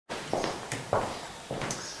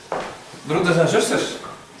Broeders en zusters,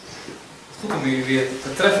 goed om jullie weer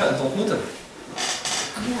te treffen en te ontmoeten.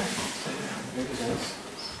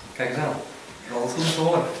 Kijk eens aan, wel wat goed om te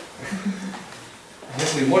horen. Heel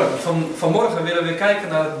goedemorgen. Vanmorgen willen we weer kijken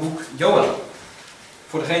naar het boek Joël.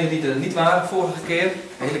 Voor degenen die er niet waren vorige keer,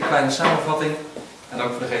 een hele kleine samenvatting. En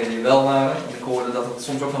ook voor degenen die wel waren. Ik hoorde dat het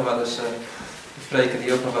soms ook nog wel eens spreken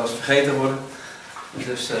die ook nog wel eens vergeten worden.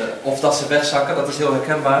 Dus, of dat ze wegzakken, dat is heel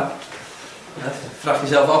herkenbaar. Vraag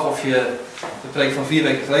jezelf af of je de preek van 4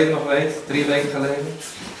 weken geleden nog weet, 3 weken geleden,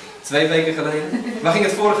 2 weken geleden. Waar ging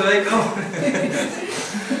het vorige week over?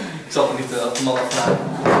 Ik zal het niet op de man afvragen.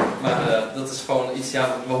 Maar dat is gewoon iets,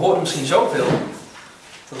 ja, we horen misschien zoveel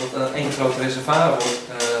dat het één groot reservoir wordt.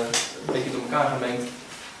 Een beetje door elkaar gemengd.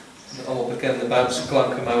 Met allemaal bekende buitenste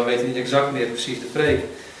klanken, maar we weten niet exact meer precies de preek.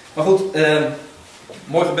 Maar goed,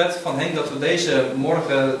 mooi gebed van Henk dat we deze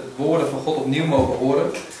morgen woorden van God opnieuw mogen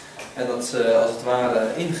horen. En dat ze als het ware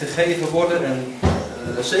ingegeven worden en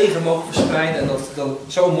de zegen mogen verspreiden. En dat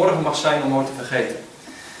het zo morgen mag zijn om nooit te vergeten.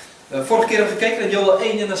 Vorige keer hebben we gekeken naar Joël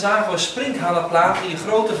 1 en dan zagen we een sprinkhanenplaag die een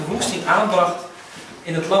grote verwoesting aanbracht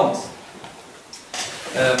in het land.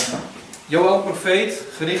 Joël, profeet,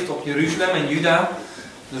 gericht op Jeruzalem en Juda.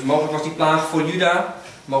 Dus mogelijk was die plaag voor Juda,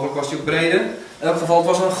 mogelijk was die ook breder. In elk geval, het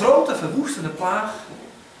was een grote verwoestende plaag.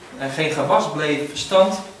 En geen gewas bleef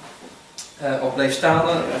stand. Of bleef staan,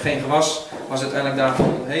 geen gewas was uiteindelijk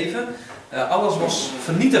daarvan omheven. Alles was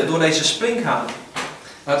vernietigd door deze sprinkhaan.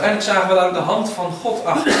 Maar uiteindelijk zagen we daar ook de hand van God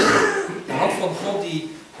achter. De hand van God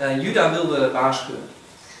die Juda wilde waarschuwen.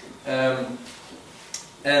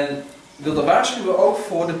 En wilde waarschuwen ook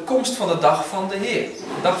voor de komst van de dag van de Heer.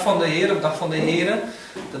 De dag van de Heer, de dag van de Heere.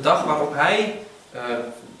 De dag waarop Hij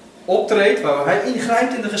optreedt, waarop Hij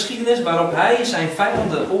ingrijpt in de geschiedenis, waarop Hij zijn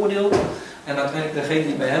vijanden oordeelt. En uiteindelijk degene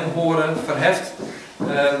die bij hem horen verheft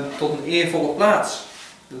tot een eervolle plaats.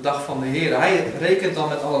 De dag van de Heer. Hij rekent dan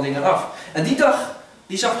met alle dingen af. En die dag,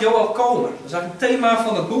 die zag Joël komen. Dat is eigenlijk het thema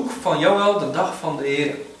van het boek van Joël, de dag van de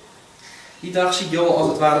Heer. Die dag ziet Joël als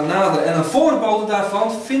het ware naderen. En een voorbode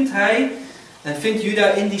daarvan vindt hij en vindt Juda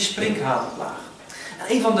in die sprinkhanenplaag.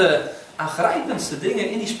 En een van de aangrijpendste dingen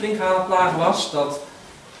in die sprinkhanenplaag was dat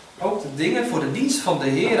ook de dingen voor de dienst van de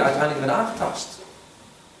Heer uiteindelijk werden aangetast.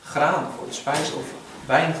 Graan voor het spijsoffer,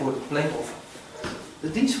 wijn voor het pleegoffer.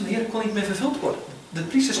 De dienst van de Heer kon niet meer vervuld worden. De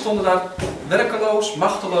priesters stonden daar werkeloos,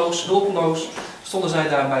 machteloos, hulpeloos, stonden zij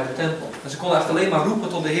daar bij de tempel. En ze konden eigenlijk alleen maar roepen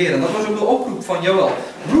tot de Heer. En dat was ook de oproep van Joël.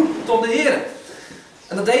 Roep tot de Heer.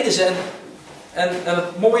 En dat deden ze. En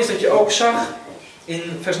het mooie is dat je ook zag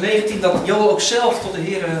in vers 19 dat Joël ook zelf tot de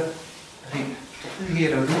Heer riep. Tot de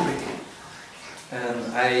Heer roep ik. En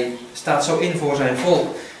hij staat zo in voor zijn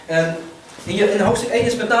volk. En in hoofdstuk 1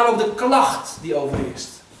 is met name ook de klacht die overheerst.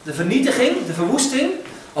 De vernietiging, de verwoesting,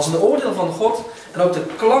 als een oordeel van God. En ook de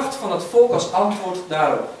klacht van het volk als antwoord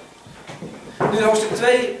daarop. Nu in hoofdstuk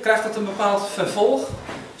 2 krijgt het een bepaald vervolg,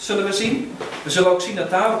 zullen we zien. We zullen ook zien dat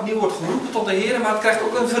daar opnieuw wordt geroepen tot de Heer, maar het krijgt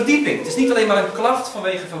ook een verdieping. Het is niet alleen maar een klacht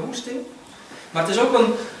vanwege verwoesting, maar het is ook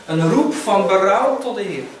een roep van berouw tot de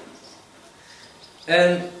Heer.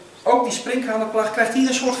 En ook die sprinkhanenplaag krijgt hier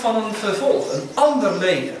een soort van een vervolg, een ander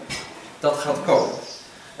leger dat gaat komen.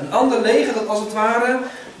 Een ander leger dat als het ware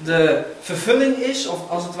de vervulling is, of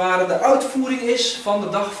als het ware de uitvoering is van de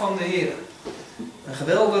dag van de Heer. Een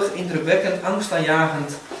geweldig, indrukwekkend,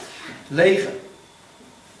 angstaanjagend leger.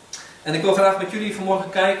 En ik wil graag met jullie vanmorgen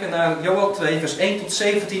kijken naar Joël 2, vers 1 tot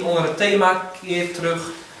 17 onder het thema Keer terug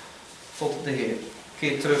tot de Heer.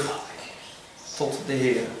 Keer terug tot de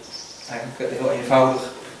Heer. Eigenlijk heel eenvoudig.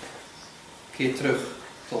 Keer terug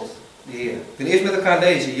tot de Heer. We gaan eerst met elkaar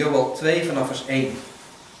lezen, Joël 2 vanaf vers 1.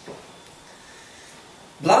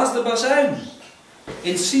 Blaas de bazuin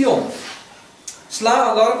in Sion. Sla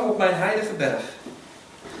alarm op mijn heilige berg.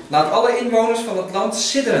 Laat alle inwoners van het land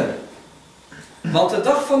sidderen. Want de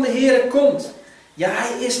dag van de HEERE komt. Ja,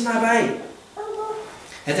 Hij is nabij.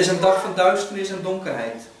 Het is een dag van duisternis en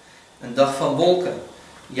donkerheid. Een dag van wolken.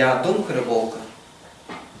 Ja, donkere wolken.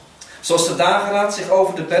 Zoals de dageraad zich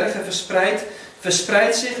over de bergen verspreidt,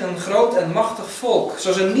 verspreidt zich een groot en machtig volk.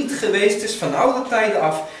 Zoals er niet geweest is van oude tijden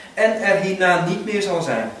af en er hierna niet meer zal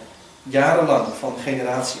zijn. Jarenlang, van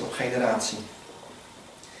generatie op generatie.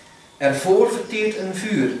 Ervoor verteert een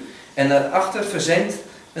vuur en erachter verzendt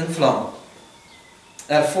een vlam.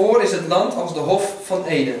 Ervoor is het land als de hof van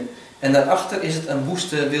Eden en daarachter is het een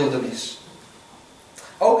woeste wildernis.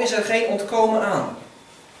 Ook is er geen ontkomen aan.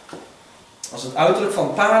 Als het uiterlijk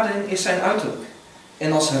van paarden is zijn uiterlijk.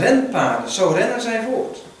 En als renpaarden, zo rennen zij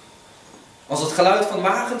voort. Als het geluid van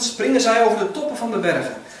wagens springen zij over de toppen van de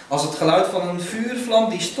bergen. Als het geluid van een vuurvlam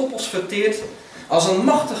die stoppels verteert. Als een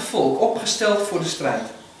machtig volk opgesteld voor de strijd.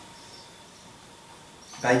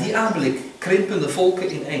 Bij die aanblik krimpen de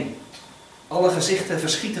volken ineen. Alle gezichten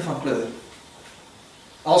verschieten van kleur.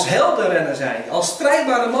 Als helden rennen zij, als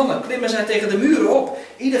strijdbare mannen klimmen zij tegen de muren op.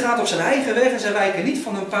 Ieder gaat op zijn eigen weg en zij wijken niet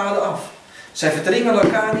van hun paden af. Zij verdringen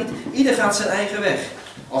elkaar niet, ieder gaat zijn eigen weg.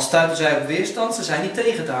 Al stuiten zij op weerstand, ze zijn niet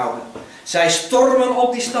tegen te houden. Zij stormen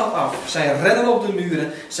op die stad af, zij rennen op de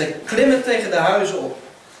muren, zij klimmen tegen de huizen op.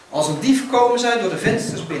 Als een dief komen zij door de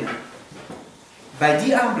vensters binnen. Bij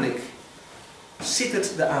die aanblik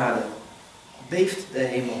siddert de aarde, beeft de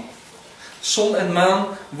hemel. Zon en maan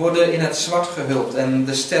worden in het zwart gehuld en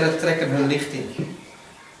de sterren trekken hun licht in.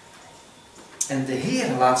 En de Heer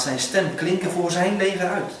laat zijn stem klinken voor zijn leger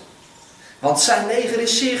uit. Want zijn leger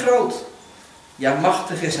is zeer groot. Ja,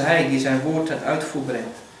 machtig is hij die zijn woord ten uitvoer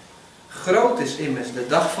brengt. Groot is immers de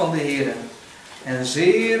dag van de Heere en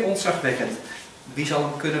zeer ontzagwekkend. Wie zal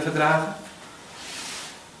hem kunnen verdragen?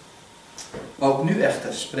 Ook nu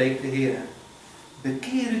echter, spreekt de Heere.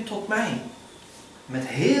 Bekeer u tot mij, met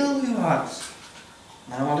heel uw hart.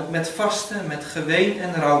 Namelijk met vasten, met geween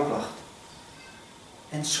en rouwklacht.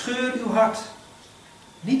 En scheur uw hart,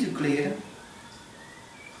 niet uw kleren.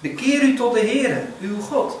 Bekeer u tot de Heere, uw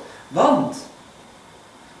God.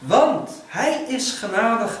 Want hij is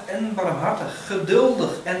genadig en barmhartig, geduldig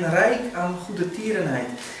en rijk aan goede tierenheid.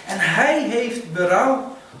 En hij heeft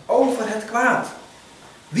berouw over het kwaad.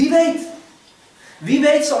 Wie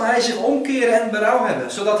weet zal hij zich omkeren en berouw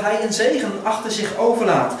hebben, zodat hij een zegen achter zich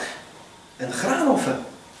overlaat. Een graanoffer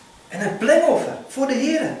en een plengoffer voor de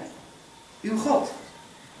Heere, uw God.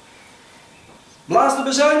 Blaas de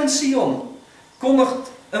bazuin in Sion,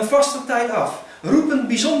 kondigt een vastentijd af, roep een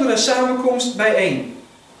bijzondere samenkomst bijeen.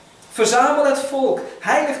 Verzamel het volk,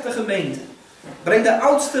 heilig de gemeente, breng de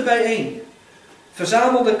oudsten bijeen.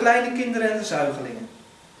 Verzamel de kleine kinderen en de zuigelingen.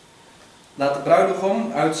 Laat de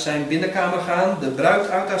bruidegom uit zijn binnenkamer gaan, de bruid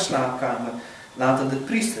uit haar slaapkamer. Laten de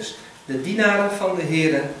priesters, de dienaren van de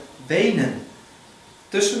Heere, wenen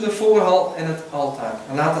tussen de voorhal en het altaar.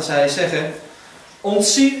 En laten zij zeggen,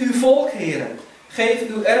 ontzie uw volk, Heere. Geef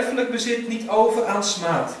uw erfelijk bezit niet over aan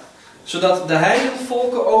smaad, zodat de heilige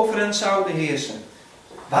volken over hen zouden heersen.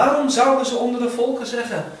 Waarom zouden ze onder de volken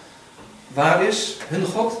zeggen, waar is hun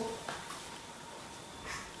God?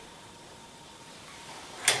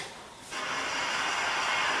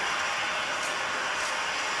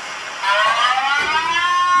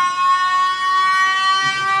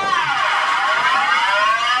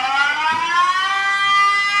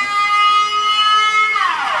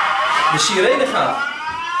 De sirene gaat.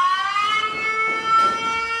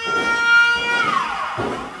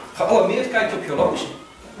 Gealarmeerd kijk je op je horloge.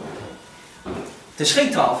 Het is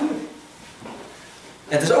geen 12 uur.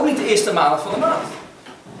 En het is ook niet de eerste maandag van de maand.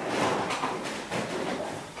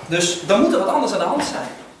 Dus dan moet er wat anders aan de hand zijn.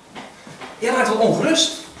 Je raakt wel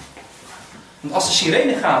ongerust. Want als de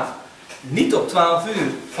sirene gaat, niet op 12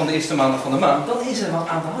 uur van de eerste maandag van de maand, dan is er wat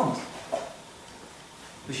aan de hand.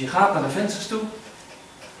 Dus je gaat naar de vensters toe.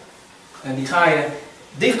 En die ga je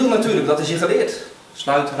dicht doen natuurlijk, dat is je geleerd.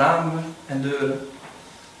 Sluit ramen en deuren.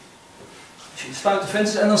 Dus je sluit de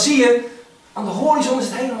vensters en dan zie je, aan de horizon is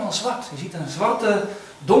het helemaal zwart. Je ziet een zwarte,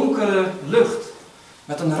 donkere lucht.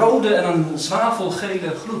 Met een rode en een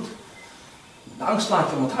zwavelgele gloed. De angst slaat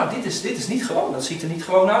je om het hart. Dit is niet gewoon. Dat ziet er niet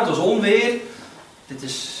gewoon uit. Dat is onweer. Dit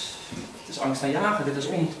is angstaanjagend. Dit is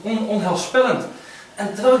onheilspellend.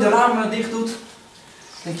 En terwijl je de ramen dicht doet,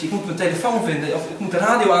 denk je, ik moet mijn telefoon vinden. Of ik moet de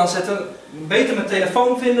radio aanzetten. Beter mijn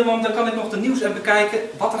telefoon vinden, want dan kan ik nog de nieuws-app bekijken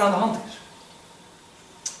wat er aan de hand is.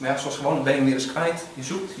 Maar ja, zoals gewoon, ben je weer eens kwijt. Je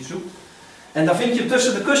zoekt. En dan vind je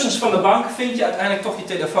tussen de kussens van de bank, vind je uiteindelijk toch je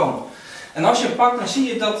telefoon. En als je hem pakt, dan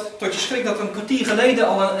zie je dat, tot je schrik, dat een kwartier geleden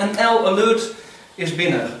al een NL-alert is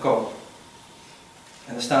binnengekomen.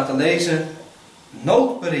 En er staat te lezen,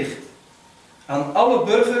 noodbericht aan alle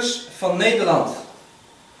burgers van Nederland.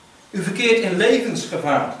 U verkeert in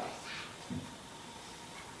levensgevaar.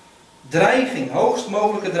 Dreiging, hoogst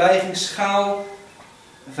mogelijke dreiging, schaal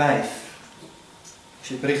 5. Als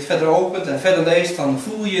je het bericht verder opent en verder leest, dan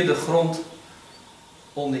voel je de grond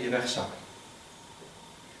onder je wegzakken.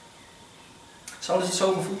 Zouden ze het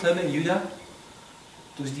zo gevoeld hebben in Juda?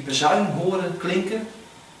 Toen ze die bazuin horen klinken,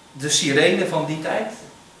 de sirene van die tijd,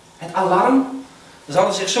 het alarm. Dan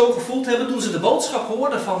zouden ze zich zo gevoeld hebben toen ze de boodschap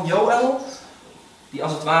hoorden van Joël, die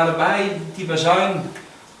als het ware bij die bazuin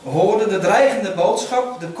hoorde, de dreigende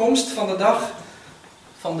boodschap, de komst van de dag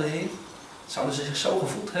van de Heer. Zouden ze zich zo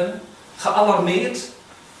gevoeld hebben? Gealarmeerd.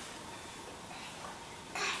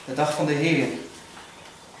 De dag van de Heer,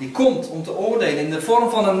 die komt om te oordelen in de vorm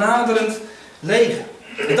van een naderend leger.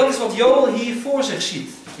 En dat is wat Joël hier voor zich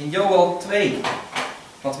ziet, in Joël 2.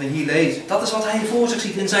 Wat we hier lezen. Dat is wat hij voor zich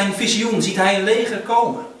ziet in zijn visioen. Ziet hij een leger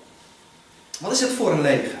komen. Wat is het voor een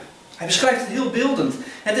leger? Hij beschrijft het heel beeldend.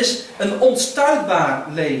 Het is een onstuitbaar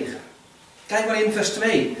leger. Kijk maar in vers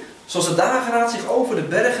 2. Zoals de dageraad zich over de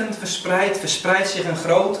bergen verspreidt, verspreidt zich een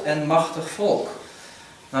groot en machtig volk.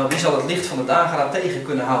 Nou, wie zal het licht van de dageraad tegen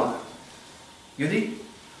kunnen houden? Jullie?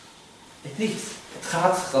 Ik niet.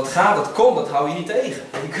 Dat komt, dat hou je niet tegen.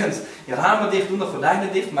 Je kunt je ramen dicht doen, de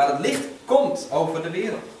gordijnen dicht, maar het licht komt over de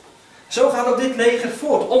wereld. Zo gaat ook dit leger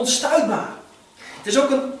voort, onstuitbaar. Het is ook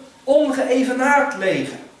een ongeëvenaard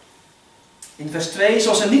leger. In vers 2,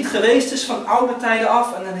 zoals er niet geweest is van oude tijden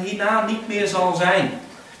af en er hierna niet meer zal zijn.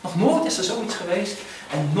 Nog nooit is er zoiets geweest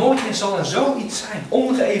en nooit meer zal er zoiets zijn.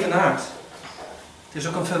 Ongeëvenaard. Het is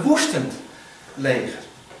ook een verwoestend leger.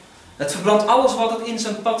 Het verbrandt alles wat het in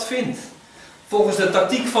zijn pad vindt. Volgens de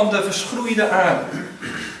tactiek van de verschroeide aarde.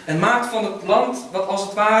 En maakt van het land, wat als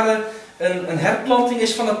het ware een herplanting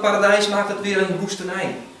is van het paradijs, maakt het weer een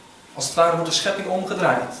woestenij. Als het ware wordt de schepping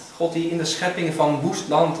omgedraaid. God die in de schepping van woest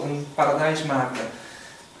land een paradijs maakte.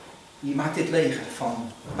 Die maakt dit leger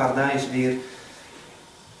van paradijs weer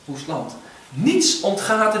woest land. Niets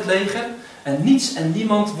ontgaat het leger en niets en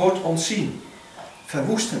niemand wordt ontzien.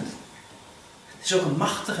 Verwoestend. Het is ook een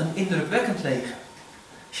machtig en indrukwekkend leger.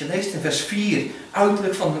 Als je leest in vers 4,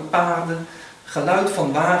 uiterlijk van de paarden, geluid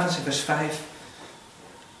van wagens in vers 5.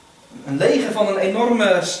 Een leger van een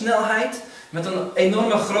enorme snelheid, met een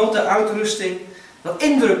enorme grote uitrusting, dat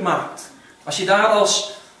indruk maakt. Als je daar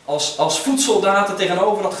als voetsoldaten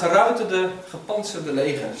tegenover dat geruiterde, gepantserde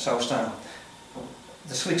leger zou staan.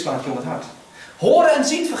 De schrik slaat je om het hart. Horen en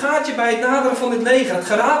zien vergaat je bij het naderen van dit leger. Het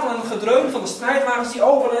geratel en het gedreun van de strijdwagens die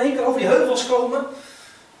over in één keer over die heuvels komen,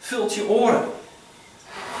 vult je oren.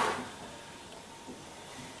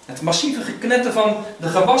 Het massieve geknetter van de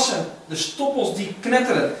gewassen, de stoppels die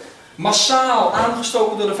knetteren, massaal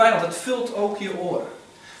aangestoken door de vijand, het vult ook je oren.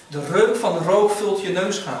 De reuk van de rook vult je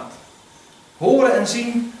neusgaat. Horen en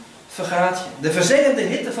zien vergaat je. De verzengende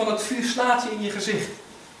hitte van het vuur slaat je in je gezicht.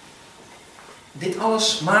 Dit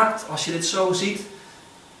alles maakt, als je dit zo ziet,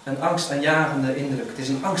 een angstaanjagende indruk. Het is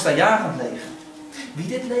een angstaanjagend leger. Wie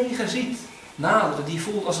dit leger ziet, naderen, die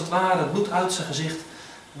voelt als het ware het bloed uit zijn gezicht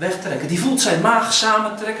wegtrekken. Die voelt zijn maag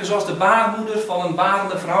samentrekken zoals de baarmoeder van een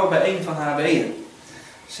barende vrouw bij een van haar weeën.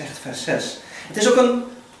 Zegt vers 6. Het is ook een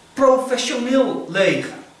professioneel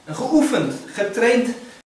leger. Een geoefend, getraind,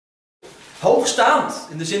 hoogstaand.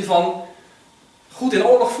 In de zin van goed in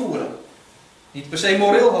oorlog voeren. Niet per se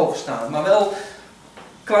moreel hoogstaand, maar wel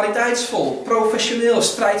kwaliteitsvol, professioneel,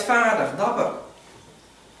 strijdvaardig, dapper.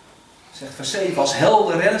 Zegt vers 7, als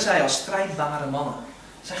helden rennen zij als strijdbare mannen.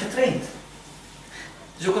 Ze zijn getraind.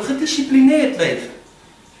 Het is ook een gedisciplineerd leger.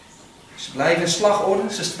 Ze blijven in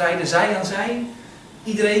slagorde, ze strijden zij aan zij.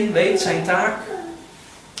 Iedereen weet zijn taak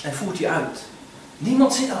en voert die uit.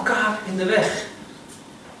 Niemand zit elkaar in de weg.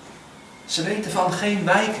 Ze weten van geen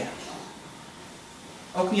wijken.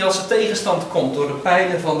 Ook niet als er tegenstand komt door de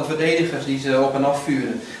pijlen van de verdedigers die ze op en af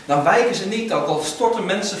vuren. Dan wijken ze niet, ook al storten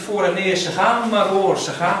mensen voor en neer. Ze gaan maar door,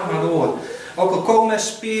 ze gaan maar door. Ook al komen er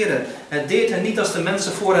speren, het deert hen niet als de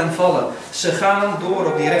mensen voor hen vallen. Ze gaan door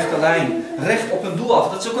op die rechte lijn, recht op hun doel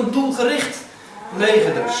af. Dat is ook een doelgericht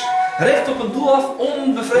leger dus. Recht op een doel af,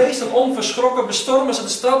 onbevreesd en onverschrokken, bestormen ze de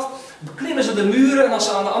stad, beklimmen ze de muren en als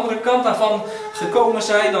ze aan de andere kant daarvan gekomen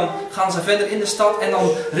zijn, dan gaan ze verder in de stad en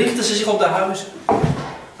dan richten ze zich op de huizen.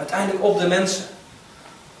 Uiteindelijk op de mensen.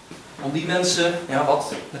 Om die mensen, ja,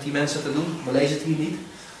 wat met die mensen te doen, we lezen het hier niet.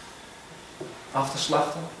 Af te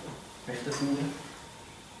slachten, weg te voeren,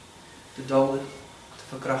 te doden, te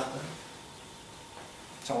verkrachten.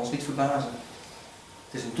 Het zal ons niet verbazen.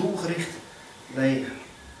 Het is een doelgericht leger.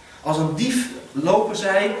 Als een dief lopen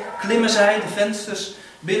zij, klimmen zij de vensters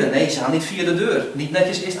binnen. Nee, ze gaan niet via de deur. Niet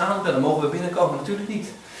netjes eerst aanbellen, mogen we binnenkomen? Natuurlijk niet.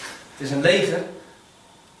 Het is een leger.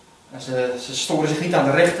 En ze storen zich niet aan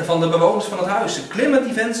de rechten van de bewoners van het huis. Ze klimmen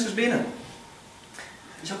die vensters binnen.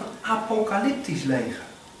 Het is ook een apocalyptisch leger.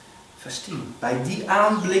 Vers 10. Bij die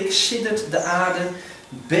aanblik siddert de aarde,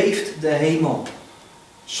 beeft de hemel.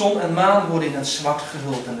 Zon en maan worden in het zwart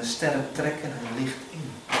gehuld en de sterren trekken hun licht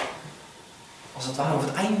in. Als het ware of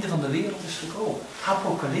het einde van de wereld is gekomen.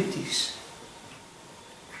 Apocalyptisch.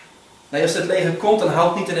 Nee, als dit leger komt, dan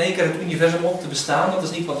houdt niet in één keer het universum op te bestaan. Dat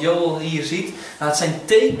is niet wat Joël hier ziet. Maar het zijn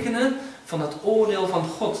tekenen van het oordeel van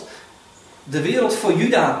God. De wereld voor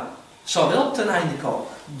Juda zal wel ten einde komen.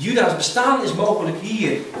 Juda's bestaan is mogelijk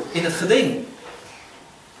hier in het geding.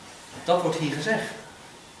 Dat wordt hier gezegd.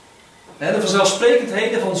 De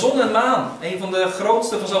vanzelfsprekendheden van zon en maan. Een van de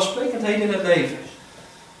grootste vanzelfsprekendheden in het leven.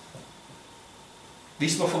 Wie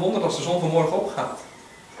is het nog verwonderd als de zon vanmorgen opgaat?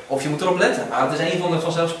 Of je moet erop letten. Maar het is een van de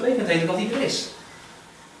vanzelfsprekendheden dat hij er is.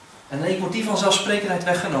 En ineens wordt die vanzelfsprekendheid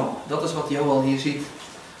weggenomen. Dat is wat Joël hier ziet.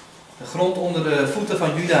 De grond onder de voeten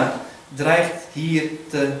van Juda dreigt hier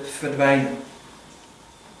te verdwijnen.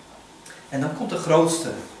 En dan komt de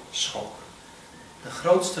grootste schok. De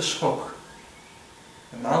grootste schok. We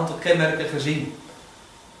hebben een aantal kenmerken gezien.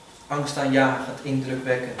 Angstaanjagend,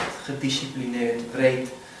 indrukwekkend, gedisciplineerd, breed.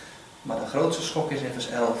 Maar de grootste schok is in vers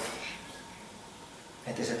 11.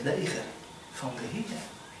 Het is het leger van de Heer.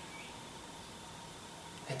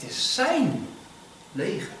 Het is zijn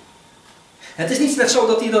leger. Het is niet net zo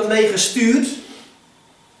dat hij dat leger stuurt.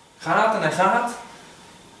 Gaat en hij gaat.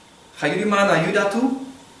 Gaan jullie maar naar Juda toe.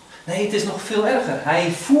 Nee, het is nog veel erger.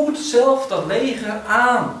 Hij voert zelf dat leger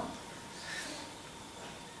aan.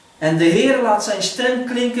 En de Heer laat zijn stem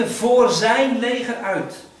klinken voor zijn leger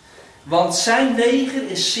uit. Want zijn leger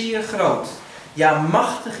is zeer groot. Ja,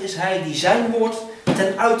 machtig is hij die zijn woord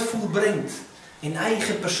ten uitvoer brengt. In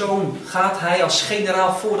eigen persoon gaat hij als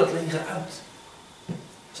generaal voor dat leger uit. Dat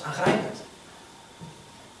is aangrijpend.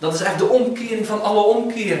 Dat is eigenlijk de omkering van alle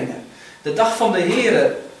omkeringen. De dag van de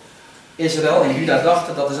Heere, Israël en Juda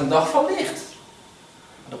dachten dat is een dag van licht.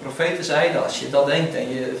 De profeten zeiden, als je dat denkt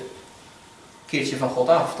en je keert je van God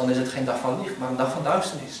af, dan is het geen dag van licht, maar een dag van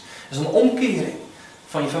duisternis. Het is een omkering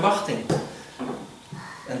van je verwachting.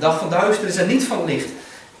 Een dag van duisternis en niet van licht.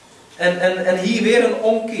 En hier weer een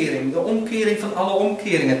omkering. De omkering van alle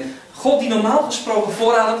omkeringen. God die normaal gesproken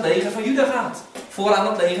vooraan het leger van Juda gaat. Vooraan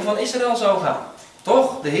het leger van Israël zou gaan.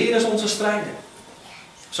 Toch? De Heer is onze strijder.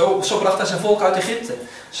 Zo bracht hij zijn volk uit Egypte.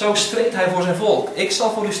 Zo streed hij voor zijn volk. Ik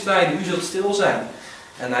zal voor u strijden, u zult stil zijn.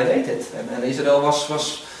 En hij deed het. En Israël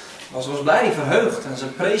was blij, verheugd. En ze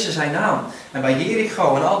prezen zijn naam. En bij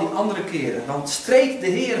Jericho en al die andere keren. Dan streed de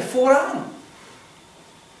Heer vooraan.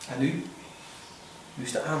 En nu? Nu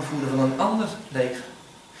is de aanvoerder van een ander leger.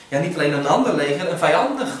 Ja, niet alleen een ander leger, een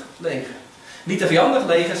vijandig leger. Niet een vijandig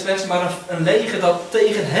leger slechts, maar een leger dat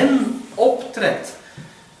tegen hen optrekt.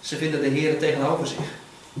 Ze vinden de Heer tegenover zich.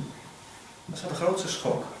 Dat is wel de grootste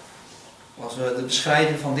schok. Als we de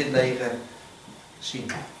beschrijving van dit leger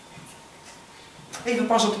zien. Even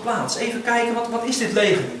pas op de plaats. Even kijken, wat is dit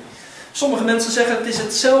leger? Sommige mensen zeggen het is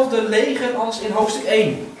hetzelfde leger als in hoofdstuk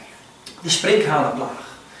 1. Die sprinkhanenplaag.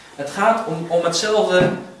 Het gaat om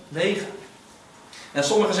hetzelfde leger. En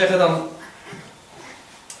sommigen zeggen dan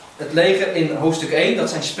het leger in hoofdstuk 1, dat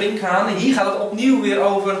zijn sprinkhanen. Hier gaat het opnieuw weer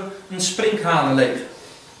over een sprinkhanenleger.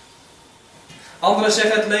 Anderen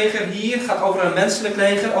zeggen het leger hier gaat over een menselijk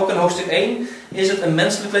leger. Ook in hoofdstuk 1 is het een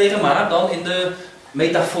menselijk leger, maar dan in de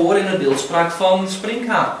metafoor, in de beeldspraak van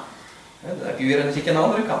sprinkhaan. Dan heb je weer een beetje aan de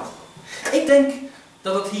andere kant. Ik denk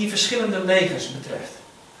dat het hier verschillende legers betreft.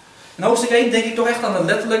 In hoofdstuk 1 denk ik toch echt aan een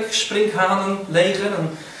letterlijk sprinkhanenleger.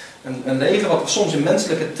 Een leger wat soms in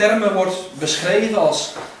menselijke termen wordt beschreven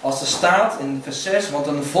als er staat in vers 6. Want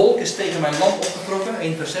een volk is tegen mijn land opgetrokken,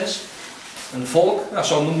 1 vers 6. Een volk, nou,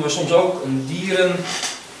 zo noemen we soms ook een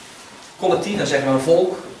dierencollectief. Dan zeggen we een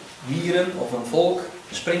volk, dieren of een volk,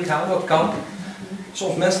 sprinkhaan, dat kan.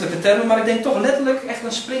 Soms menselijke termen, maar ik denk toch letterlijk echt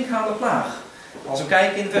een sprinkhanenplaag. Als we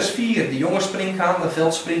kijken in vers 4, de jonge sprinkhaan, de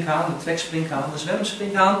veldsprinkhaan, de treksprinkhaan, de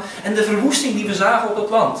zwemsprinkhaan en de verwoesting die we zagen op het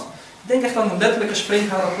land. Ik denk echt aan een letterlijke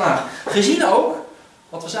sprinkhanenplaag. Gezien ook,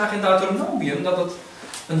 wat we zagen in Deuteronomium, dat het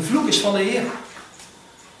een vloek is van de Heer.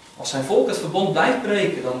 Als zijn volk het verbond blijft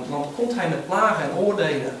breken, dan komt hij met plagen en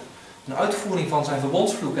oordelen. Een uitvoering van zijn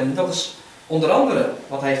verbondsvloek. En dat is onder andere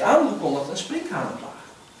wat hij heeft aangekondigd, een sprinkhanenplaag.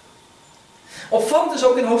 Opvallend is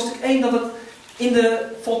ook in hoofdstuk 1 dat het in de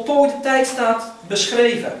voltooide tijd staat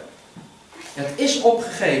beschreven. Het is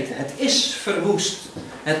opgegeten, het is verwoest.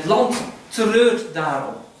 Het land treurt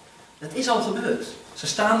daarom. Het is al gebeurd. Ze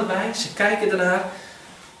staan erbij, ze kijken ernaar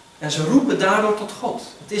en ze roepen daardoor tot God.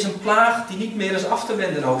 Het is een plaag die niet meer is af te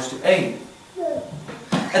wenden in hoofdstuk 1.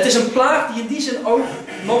 Het is een plaag die in die zin ook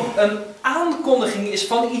nog een aankondiging is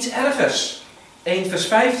van iets ergers. 1 vers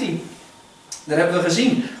 15. Daar hebben we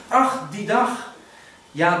gezien. Ach, die dag.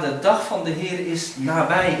 Ja, de dag van de Heer is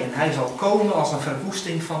nabij en hij zal komen als een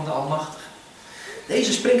verwoesting van de Almachtige.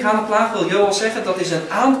 Deze sprinkhanenplaag wil Joël zeggen, dat is een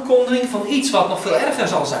aankondiging van iets wat nog veel erger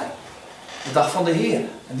zal zijn. De dag van de Heer.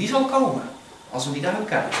 En die zal komen, als we niet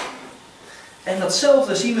uitkijken. En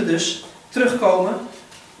datzelfde zien we dus terugkomen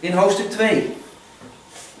in hoofdstuk 2.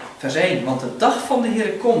 Vers 1. Want de dag van de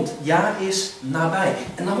Heer komt, ja, is nabij.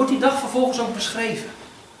 En dan wordt die dag vervolgens ook beschreven.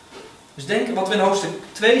 Dus denk wat we in hoofdstuk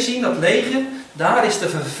 2 zien, dat leger, daar is de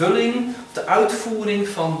vervulling, de uitvoering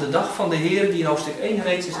van de dag van de Heer die in hoofdstuk 1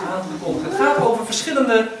 reeds is aangekondigd. Het gaat over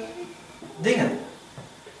verschillende dingen.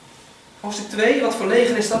 Hoofdstuk 2, wat voor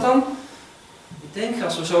leger is dat dan? Ik denk,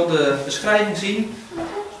 als we zo de beschrijving zien,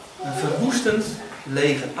 Een verwoestend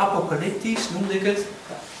leger. Apocalyptisch noemde ik het.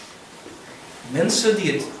 Mensen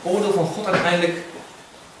die het oordeel van God uiteindelijk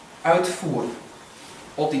uitvoeren.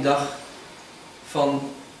 Op die dag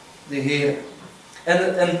van de Heer.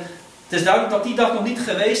 En het is duidelijk dat die dag nog niet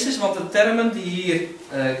geweest is. Want de termen die hier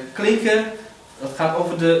klinken. Dat gaat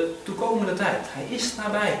over de toekomende tijd. Hij is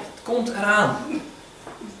nabij. Het komt eraan.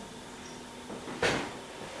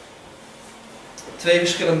 Twee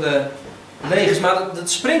verschillende legers. Maar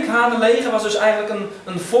het sprinkhanenleger was dus eigenlijk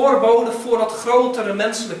een voorbode voor dat grotere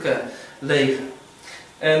menselijke leger.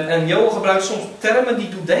 En Joël gebruikt soms termen die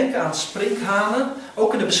doen denken aan sprinkhanen.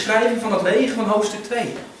 Ook in de beschrijving van het leger van hoofdstuk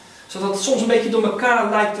 2. Zodat het soms een beetje door elkaar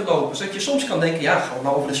lijkt te lopen. Zodat je soms kan denken, ja, gaan we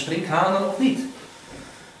nou over de sprinkhanen of niet?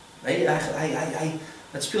 Nee,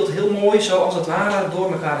 het speelt heel mooi zo als het ware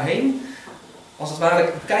door elkaar heen. Als het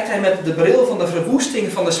ware bekijkt hij met de bril van de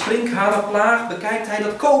verwoesting van de sprinkhanenplaag, bekijkt hij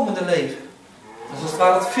dat komende leger. Dat is als het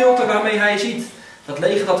ware het filter waarmee hij ziet. Dat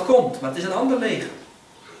leger dat komt, maar het is een ander leger.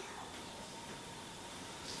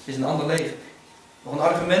 Het is een ander leger. Nog een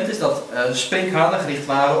argument is dat sprinkhanen gericht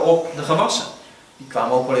waren op de gewassen. Die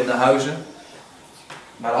kwamen ook wel in de huizen,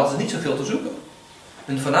 maar hadden ze niet zoveel te zoeken.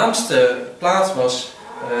 Hun voornaamste plaats was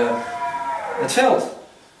het veld.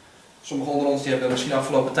 Sommigen onder ons die hebben misschien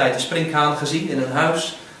afgelopen tijd een sprinkhaan gezien in een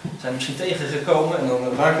huis. Zijn misschien tegengekomen en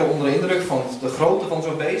dan raken we onder de indruk van de grootte van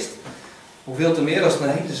zo'n beest. Hoeveel te meer als het een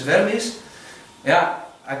hele zwerm is. Ja,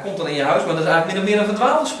 hij komt dan in je huis, maar dat is eigenlijk min of meer een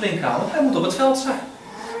verdwaalde sprinkhaan. Want hij moet op het veld zijn.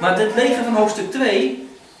 Maar dit leger van hoofdstuk 2,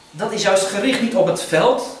 dat is juist gericht niet op het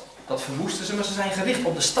veld. Dat verwoesten ze, maar ze zijn gericht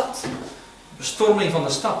op de stad. De bestorming van de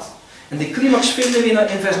stad. En die climax vinden we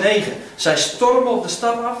in vers 9. Zij stormen op de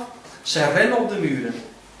stad af. Zij rennen op de muren.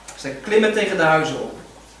 Zij klimmen tegen de huizen op.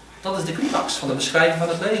 Dat is de climax van de beschrijving van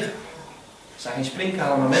het leger. Het zijn geen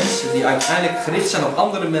sprinkhanen, maar mensen die uiteindelijk gericht zijn op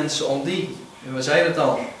andere mensen om die, en we zeiden het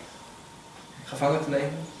al, gevangen te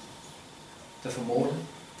nemen, te vermoorden,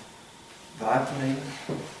 waar te nemen.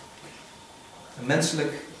 Een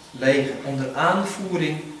menselijk leger onder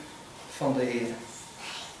aanvoering van de Heer.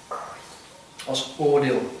 Als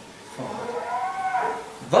oordeel van God.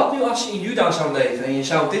 Wat nu als je in Juda zou leven en je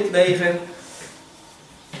zou dit leger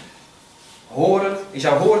horen, je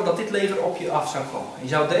zou horen dat dit leger op je af zou komen. Je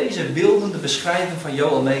zou deze beeldende beschrijving van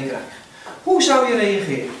Joël meekrijgen. Hoe zou je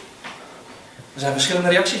reageren? Er zijn verschillende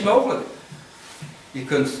reacties mogelijk. Je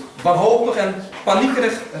kunt wanhopig en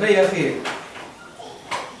paniekerig reageren.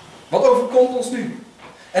 Wat overkomt ons nu?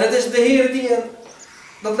 En het is de Heer die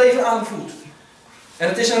dat leger aanvoert. En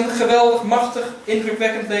het is een geweldig, machtig,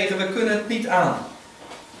 indrukwekkend leger. We kunnen het niet aan.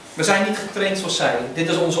 We zijn niet getraind zoals zij. Dit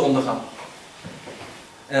is onze ondergang.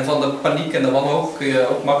 En van de paniek en de wanhoop kun je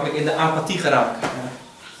ook makkelijk in de apathie geraken.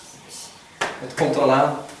 Het komt er al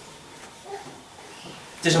aan.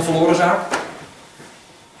 Het is een verloren zaak.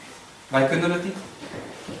 Wij kunnen het niet.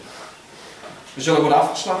 We zullen worden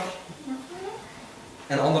afgeslacht.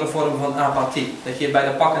 En andere vormen van apathie. Dat je bij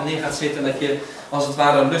de pakken neer gaat zitten en dat je als het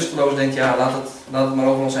ware lusteloos denkt, ja, laat het maar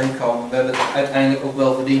over ons heen komen. We hebben het uiteindelijk ook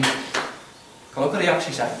wel verdiend. Dat kan ook een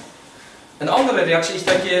reactie zijn. Een andere reactie is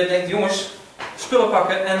dat je denkt, jongens, spullen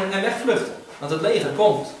pakken en wegvluchten. Want het leger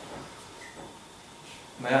komt.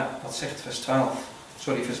 Maar ja, wat zegt vers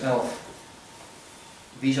 11.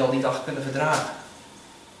 Wie zal die dag kunnen verdragen?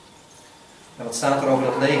 En wat staat er over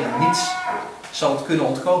dat leger? Niets zal het kunnen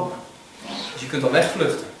ontkomen. Dus je kunt wel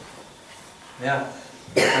wegvluchten. Maar ja,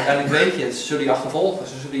 uiteindelijk weet je, ze zullen je achtervolgen.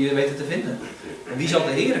 Ze zullen je weten te vinden. En wie zal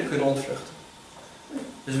de Heere kunnen ontvluchten?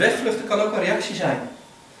 Dus wegvluchten kan ook een reactie zijn.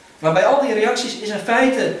 Maar bij al die reacties is in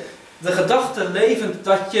feite de gedachte levend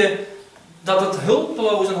dat het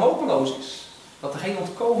hulpeloos en hopeloos is. Dat er geen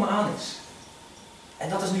ontkomen aan is. En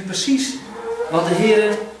dat is nu precies wat de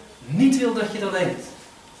Heer niet wil dat je dat denkt.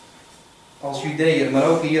 Als Judeër, maar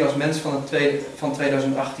ook hier als mens van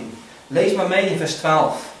 2018. Lees maar mee in vers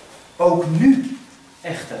 12. Ook nu,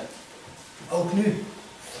 echter. Ook nu,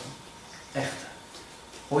 echter.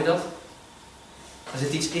 Hoor je dat? Er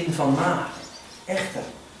zit iets in van maar. Echter.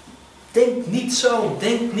 Denk niet zo.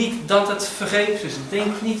 Denk niet dat het vergeefs is.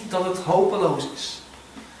 Denk niet dat het hopeloos is.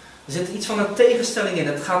 Er zit iets van een tegenstelling in.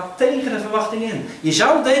 Het gaat tegen de verwachting in. Je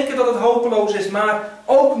zou denken dat het hopeloos is, maar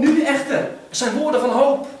ook nu echter. Er zijn woorden van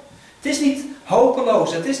hoop. Het is niet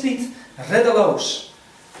hopeloos. Het is niet reddeloos.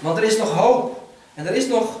 Want er is nog hoop. En er is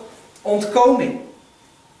nog ontkoming.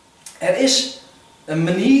 Er is een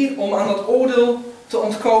manier om aan dat oordeel te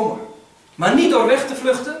ontkomen. Maar niet door weg te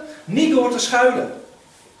vluchten. Niet door te schuilen.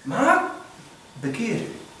 Maar bekeer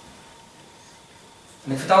u.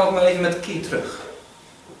 En ik vertaal het maar even met keer terug.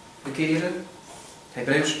 Bekeren. Het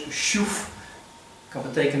Hebreeuws shuf. Kan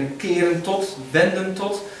betekenen keren tot, wenden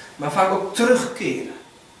tot. Maar vaak ook terugkeren.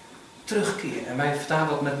 terugkeer. En wij vertalen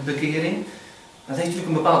dat met bekering. Dat heeft natuurlijk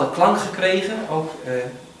een bepaalde klank gekregen, ook in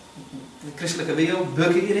de christelijke wereld,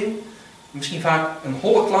 bekering. Misschien vaak een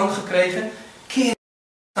holle klank gekregen. Keer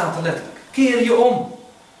staat er letterlijk. Keer je om.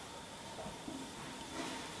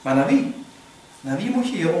 Maar naar wie? Naar wie moet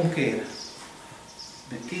je je omkeren?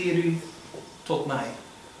 Bekeer u tot mij.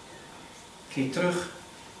 Keer terug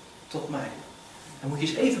tot mij. Dan moet je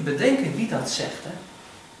eens even bedenken wie dat zegt. Hè?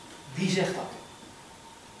 Wie zegt dat?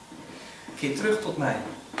 Keer terug tot mij.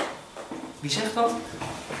 Wie zegt dat?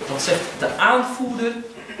 Dat zegt de aanvoerder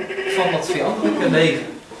van dat vijandelijke leger.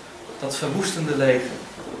 Dat verwoestende leger.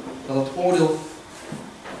 Dat het oordeel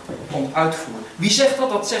komt uitvoeren. Wie zegt dat?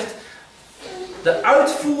 Dat zegt de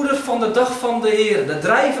uitvoerder van de dag van de Heer. De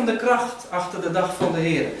drijvende kracht achter de dag van de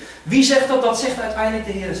Heer. Wie zegt dat? Dat zegt uiteindelijk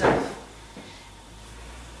de Heer zelf.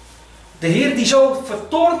 De Heer die zo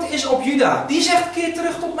vertoornd is op Juda. Die zegt keer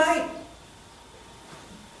terug tot mij.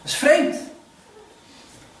 Dat is vreemd.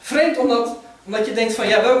 Vreemd omdat je denkt van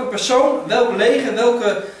ja, welke persoon, welk leger,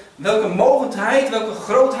 welke mogendheid, welke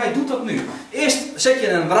grootheid doet dat nu? Eerst zet je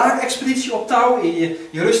een wraakexpeditie op touw, je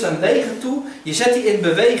rust een leger toe, je zet die in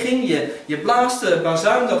beweging, je blaast de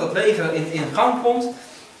bazuin dat het leger in gang komt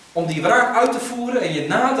om die wraak uit te voeren en je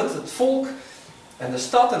nadert het volk en de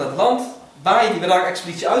stad en het land waar je die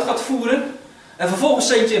wraakexpeditie uit gaat voeren en vervolgens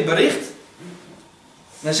zend je een bericht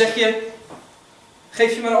en dan zeg je,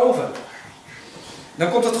 geef je maar over.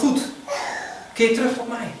 Dan komt het goed. Keer terug tot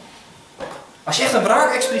mij. Als je echt een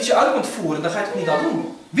wraakexpeditie uit kunt voeren, dan ga je het niet al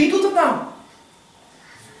doen. Wie doet het nou?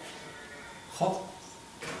 God.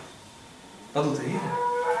 Dat doet de Heer.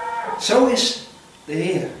 Zo is de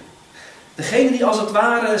Heer. Degene die als het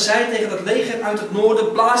ware zei tegen het leger uit het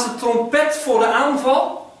noorden, blaas de trompet voor de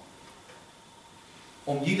aanval.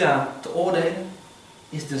 Om Juda te oordelen,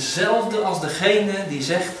 is dezelfde als degene die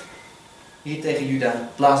zegt hier tegen Juda,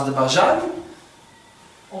 blaas de bazuin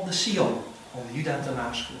op de Sion. Om Juda te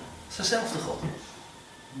waarschuwen. Het is dezelfde God.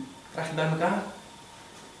 Krijg je bij elkaar?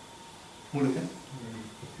 Moeilijk hè?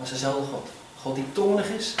 Maar het is dezelfde God. God die toornig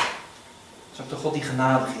is. Dat is ook de God die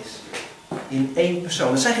genadig is. In één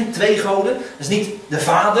persoon. Het zijn geen twee goden. Het is niet de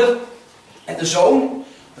vader en de zoon.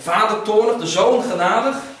 De vader toornig, de zoon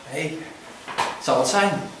genadig. Nee, het zal het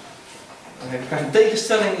zijn. Dan krijg je een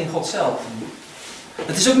tegenstelling in God zelf.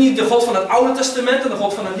 Het is ook niet de God van het Oude Testament en de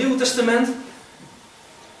God van het Nieuwe Testament.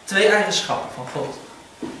 Twee eigenschappen van God.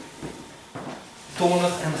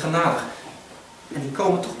 Toornig en genadig. En die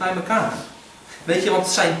komen toch bij elkaar. Weet je, want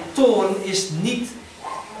zijn toorn is niet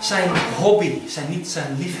zijn hobby, niet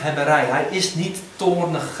zijn liefhebberij. Hij is niet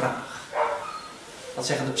toornig graag. Dat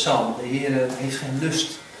zeggen de psalmen. De Heer heeft geen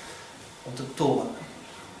lust om te toornen.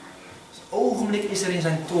 Het ogenblik is er in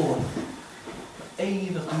zijn toorn.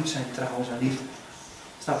 Eeuwig duurt zijn trouw, zijn liefde.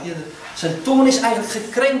 Snap je? Zijn toorn is eigenlijk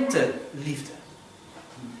gekrenkte liefde.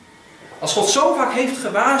 Als God zo vaak heeft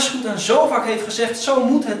gewaarschuwd en zo vaak heeft gezegd, zo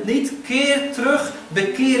moet het niet, keer terug,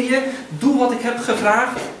 bekeer je, doe wat ik heb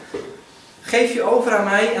gevraagd, geef je over aan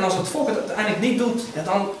mij en als het volk het uiteindelijk niet doet, ja,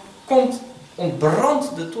 dan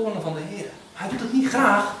ontbrandt de toorn van de Heer. Hij doet het niet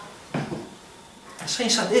graag. Hij is geen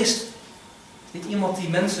sadist. Niet iemand die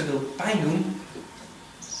mensen wil pijn doen.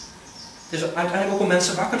 Het is uiteindelijk ook om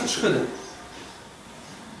mensen wakker te schudden.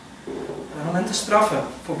 En om hen te straffen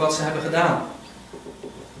voor wat ze hebben gedaan.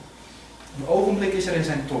 Een ogenblik is er in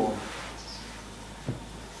zijn toorn.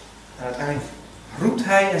 En uiteindelijk roept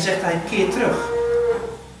hij en zegt hij, keer terug.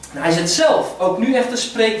 En hij zegt zelf, ook nu echter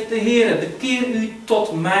spreekt de Heer, bekeer u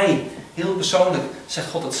tot mij. Heel persoonlijk zegt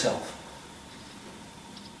God het zelf.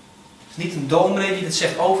 Het is niet een dominee die dit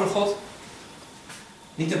zegt over God.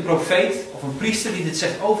 Niet een profeet of een priester die dit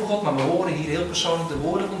zegt over God, maar we horen hier heel persoonlijk de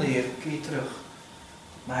woorden van de Heer. Keer terug.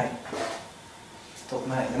 Mij. Tot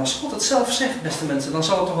mij. En als God het zelf zegt, beste mensen, dan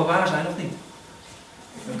zal het toch wel waar zijn, of niet?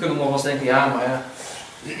 We kunnen nog wel eens denken, ja, maar ja,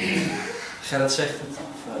 Gerrit zegt het,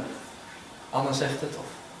 of Anna zegt het, of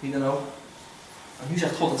wie dan ook. Maar nu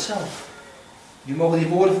zegt God het zelf. Nu mogen die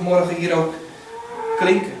woorden vanmorgen hier ook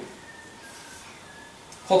klinken.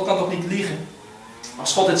 God kan toch niet liegen?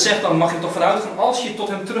 Als God het zegt, dan mag je er toch vanuit gaan, als je tot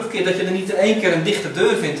hem terugkeert, dat je er niet in één keer een dichte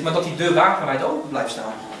deur vindt, maar dat die deur wagenwijd open blijft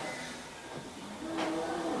staan.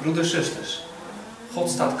 Broeders, zusters. God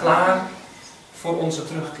staat klaar voor onze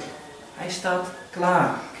terugkeer. Hij staat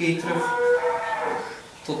klaar. Keer terug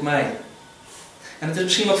tot mij. En het is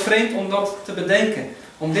misschien wat vreemd om dat te bedenken.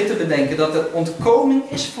 Om dit te bedenken. Dat er ontkoming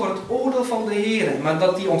is voor het oordeel van de Heer. Maar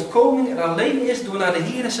dat die ontkoming er alleen is door naar de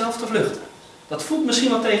Heer zelf te vluchten. Dat voelt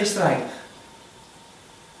misschien wat tegenstrijdig.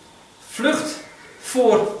 Vlucht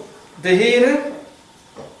voor de Heer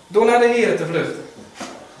door naar de Heer te vluchten.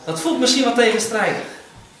 Dat voelt misschien wat tegenstrijdig.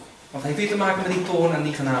 Want het heeft weer te maken met die toorn en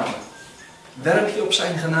die genade. Werp je op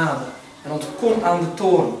zijn genade en ontkom aan de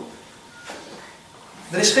toorn.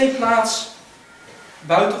 Er is geen plaats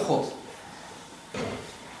buiten God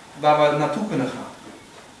waar we naartoe kunnen gaan.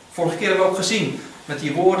 Vorige keer hebben we ook gezien met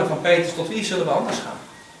die woorden van Petrus, tot wie zullen we anders gaan?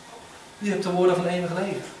 U hebt de woorden van eeuwig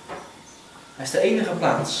leven. Hij is de enige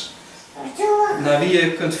plaats naar wie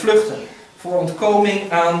je kunt vluchten voor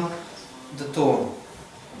ontkoming aan de toorn.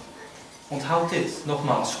 Onthoud dit,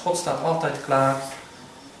 nogmaals, God staat altijd klaar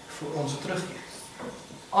voor onze terugkeer.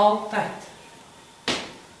 Altijd.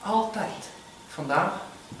 Altijd. Vandaag,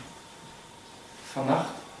 vannacht,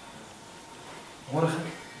 morgen,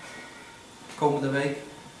 komende week.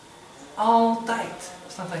 Altijd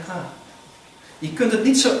staat hij klaar. Je kunt het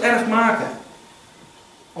niet zo erg maken.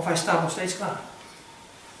 Of hij staat nog steeds klaar.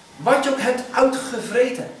 Wat je ook hebt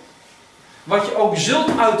uitgevreten. Wat je ook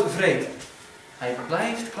zult uitvreten. Hij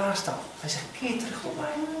blijft klaarstaan. Hij zegt, keer terug tot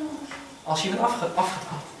mij. Als je bent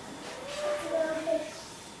afgedwaald.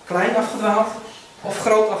 Klein afgedwaald of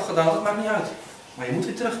groot afgedwaald, dat maakt niet uit. Maar je moet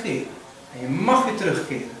weer terugkeren. En je mag weer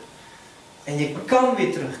terugkeren. En je kan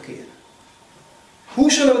weer terugkeren.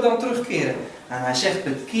 Hoe zullen we dan terugkeren? En hij zegt,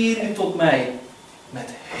 bekeer u tot mij met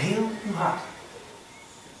heel uw hart.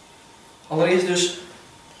 Allereerst dus,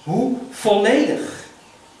 hoe volledig?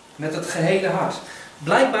 Met het gehele hart.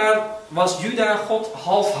 Blijkbaar was Juda God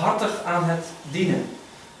halfhartig aan het dienen.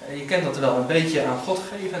 Je kent dat wel, een beetje aan God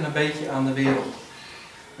geven en een beetje aan de wereld.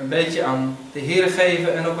 Een beetje aan de HEERE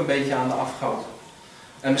geven en ook een beetje aan de afgoden.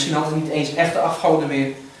 En misschien hadden ze niet eens echte afgoden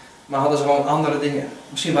meer, maar hadden ze gewoon andere dingen.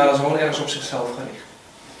 Misschien waren ze gewoon ergens op zichzelf gericht.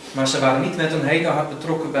 Maar ze waren niet met hun hele hart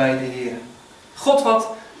betrokken bij de HEERE. God wat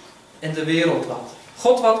en de wereld wat.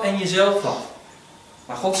 God wat en jezelf wat.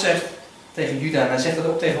 Maar God zegt tegen Juda, en hij zegt dat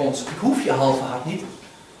ook tegen ons, ik hoef je halve hart niet.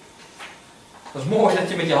 Dat is mooi dat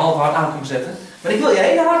je met je halve hart aan kunt zetten. Maar ik wil je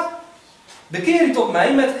hele hart. Bekeer je tot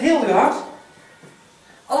mij met heel je hart.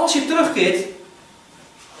 Als je terugkeert,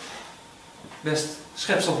 best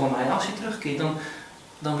schepsel van mij, als je terugkeert,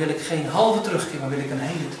 dan wil ik geen halve terugkeer, maar wil ik een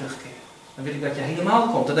hele terugkeer. Dan wil ik dat je helemaal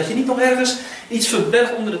komt. En dat je niet nog ergens iets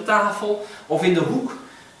verbergt onder de tafel of in de hoek.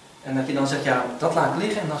 En dat je dan zegt, ja, dat laat ik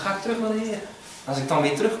liggen en dan ga ik terug naar de Heer. Als ik dan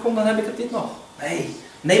weer terugkom, dan heb ik het niet nog. Nee,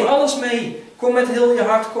 neem alles mee. Kom met heel je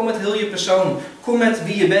hart, kom met heel je persoon. Kom met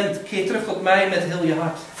wie je bent. Keer terug tot mij met heel je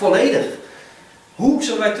hart. Volledig. Hoe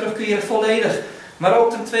zullen wij terugkeren? Volledig. Maar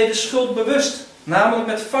ook ten tweede schuldbewust. Namelijk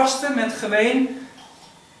met vasten, met geween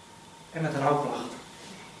en met rouwklacht.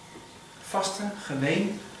 Vasten,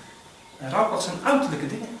 geween en rouwklacht zijn uiterlijke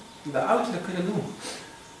dingen. Die we uiterlijk kunnen doen.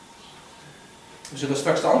 We zullen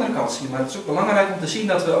straks de andere kant zien. Maar het is ook belangrijk om te zien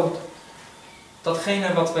dat we ook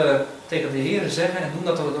datgene wat we tegen de Heer zeggen en doen,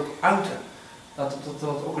 dat we het ook uiten. Dat we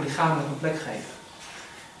het ook lichamelijk een plek geven.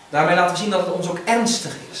 Daarmee laten we zien dat het ons ook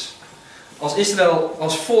ernstig is. Als Israël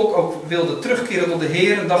als volk ook wilde terugkeren tot de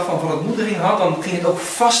Heer, een dag van verontmoediging had, dan ging het ook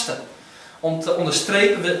vasten. Om te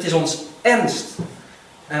onderstrepen, het is ons ernst.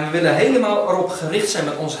 En we willen helemaal erop gericht zijn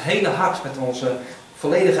met ons hele hart, met onze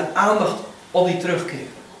volledige aandacht op die terugkeer.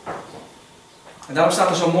 En daarom staat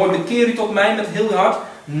er zo mooi, bekeer u tot mij met heel uw hart,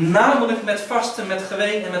 namelijk met vasten, met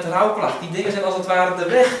geween en met rouwklacht. Die dingen zijn als het ware de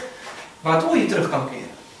weg waardoor je terug kan keren.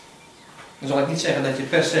 Dan zal ik niet zeggen dat je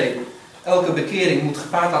per se elke bekering moet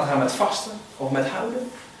gepaard laten gaan met vasten of met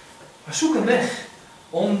huilen. Maar zoek een weg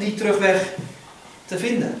om die terugweg te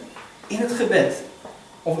vinden. In het gebed.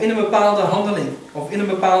 Of in een bepaalde handeling. Of in een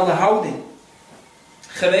bepaalde houding.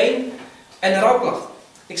 Geween en rouwklacht.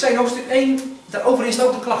 Ik zei in hoofdstuk 1, daarover is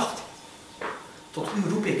ook de klacht. Tot u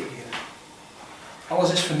roep ik, Heer.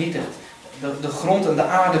 Alles is vernietigd. De grond en de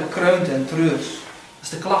aarde kreunt en treurt. Dat is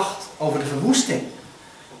de klacht over de verwoesting.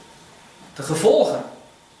 De gevolgen.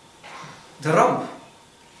 De ramp.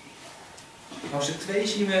 In hoofdstuk 2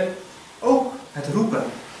 zien we ook het roepen.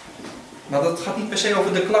 Maar dat gaat niet per se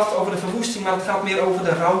over de klacht over de verwoesting, maar het gaat meer over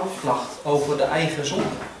de rouwklacht, over de eigen zonde.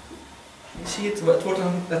 Je ziet,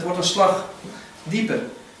 het wordt een slag dieper.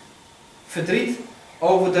 Verdriet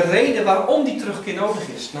over de reden waarom die terugkeer nodig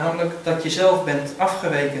is. Namelijk dat je zelf bent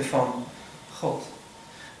afgeweken van God.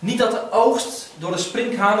 Niet dat de oogst door de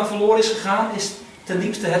sprinkhanen verloren is gegaan, is ten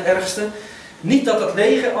diepste het ergste. Niet dat het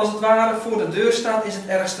leger als het ware voor de deur staat, is het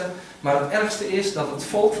ergste. Maar het ergste is dat het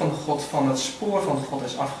volk van God van het spoor van God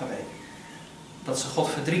is afgeweken. Dat ze God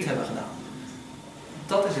verdriet hebben gedaan.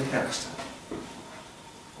 Dat is het ergste.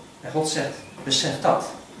 En God zegt, besef dat.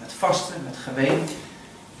 Met vasten, met geween,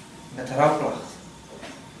 met rouwklacht.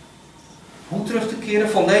 Hoe terug te keren?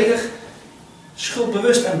 Volledig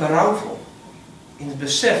schuldbewust en berouwvol. In het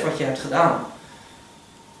besef wat je hebt gedaan.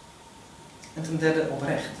 En ten derde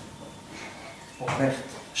oprecht. Oprecht.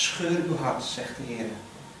 Scheur uw hart, zegt de Heer.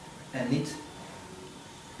 En niet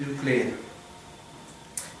uw kleren.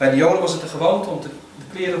 Bij de Joden was het de gewoonte om de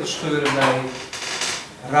kleren te scheuren bij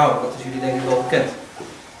rouw. Dat is jullie denk ik wel bekend.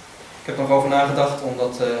 Ik heb er nog over nagedacht om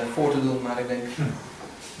dat voor te doen, maar ik denk...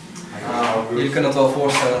 jullie kunnen dat wel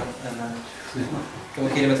voorstellen. En, ik heb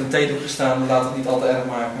een keer met een theedoek gestaan, laat het niet al te erg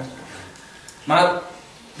maken. Maar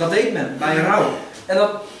dat deed men bij rouw. En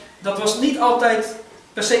dat was niet altijd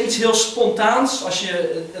per se iets heel spontaans als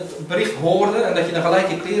je het bericht hoorde en dat je dan gelijk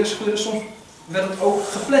je kleren scheurde. Soms werd het ook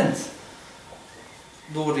gepland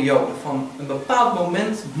door de Joden. Van een bepaald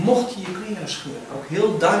moment mocht je je kleren scheuren. Ook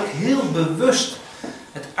heel duidelijk, heel bewust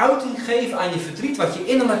het uiting geven aan je verdriet wat je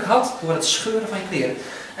innerlijk had door het scheuren van je kleren.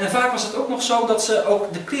 En vaak was het ook nog zo dat ze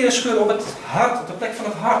ook de kleren scheuren op het hart, op de plek van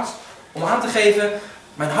het hart. Om aan te geven,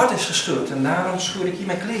 mijn hart is gescheurd en daarom scheur ik hier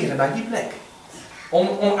mijn kleren bij die plek.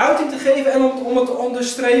 Om uiting te geven en om het te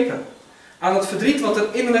onderstrepen aan het verdriet wat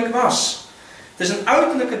er innerlijk was. Het is een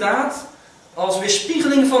uiterlijke daad als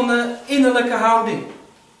weerspiegeling van de innerlijke houding.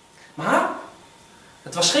 Maar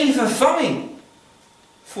het was geen vervanging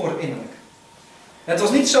voor het innerlijk. Het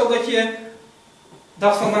was niet zo dat je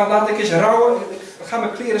dacht van nou laat ik eens rouwen, ik ga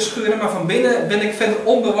mijn kleren scheuren, maar van binnen ben ik verder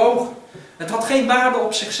onbewogen. Het had geen waarde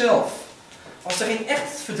op zichzelf. Als er geen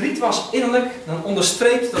echt verdriet was innerlijk, dan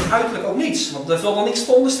onderstreept dat uiterlijk ook niets. Want er valt dan niets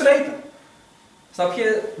te onderstrepen. Snap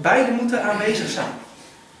je? Beide moeten aanwezig zijn.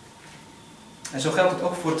 En zo geldt het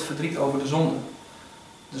ook voor het verdriet over de zonde.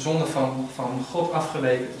 De zonde van God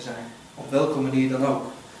afgeweken te zijn. Op welke manier dan ook.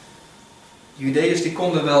 De Judeërs die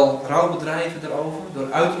konden wel rouw bedrijven daarover,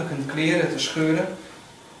 door uiterlijk hun kleren te scheuren.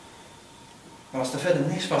 Maar als er verder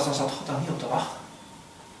niks was, dan zat God daar niet op te wachten.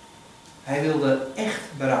 Hij wilde echt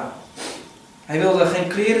berouw. Hij wilde geen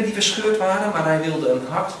kleren die verscheurd waren, maar hij wilde een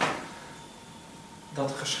hart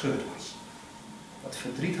dat gescheurd was. Dat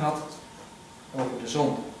verdriet had over de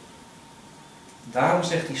zonde. Daarom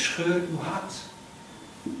zegt hij, scheur uw hart.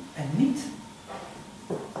 En niet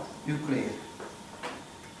uw kleren.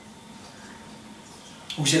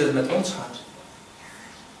 Hoe zit het met ons hart?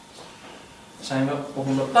 Zijn we op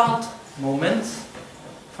een bepaald moment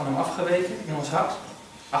van hem afgeweken in ons hart?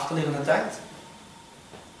 Achterliggende tijd?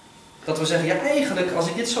 Dat we zeggen, ja eigenlijk als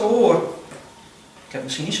ik dit zo hoor, ik heb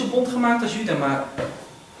misschien niet zo bond gemaakt als Juda, maar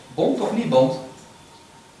bond of niet bond,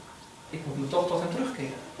 ik moet me toch tot hem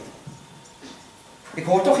terugkeren. Ik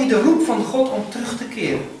hoor toch hier de roep van God om terug te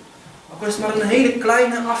keren. Ook al is het maar een hele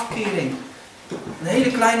kleine afkering. Een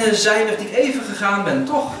hele kleine zijweg die ik even gegaan ben,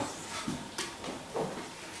 toch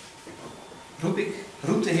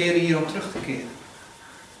roep de Heer hier om terug te keren.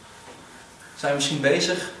 Zijn we misschien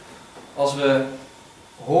bezig als we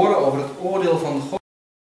horen over het oordeel van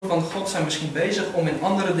God, zijn we misschien bezig om in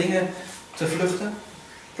andere dingen te vluchten.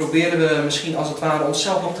 Proberen we misschien als het ware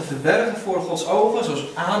onszelf nog te verbergen voor Gods ogen,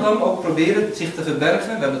 zoals Adam ook probeerde zich te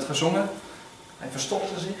verbergen. We hebben het gezongen. Hij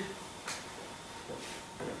verstopte zich.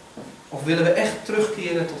 Of willen we echt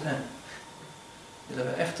terugkeren tot Hem? Willen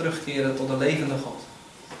we echt terugkeren tot de levende God,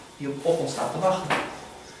 die op ons staat te wachten?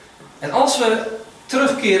 En als we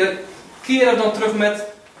terugkeren, keren we dan terug met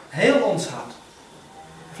heel ons hart.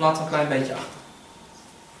 Of laten we een klein beetje achter.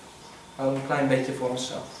 Houden we een klein beetje voor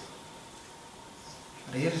onszelf.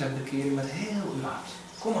 De Heer zegt, bekeer je met heel uw hart.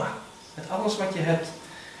 Kom maar, met alles wat je hebt.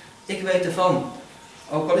 Ik weet ervan.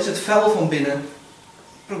 Ook al is het vuil van binnen,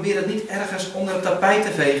 probeer het niet ergens onder het tapijt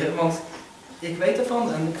te vegen, want ik weet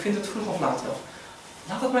ervan en ik vind het vroeg of laat wel.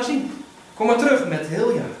 Laat het maar zien. Kom maar terug met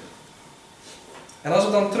heel je hart. En als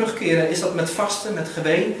we dan terugkeren, is dat met vasten, met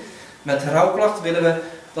geween, met rouwklacht. Willen we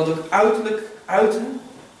dat ook uiterlijk uiten?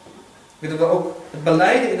 Willen we ook het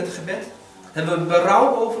belijden in het gebed? Hebben we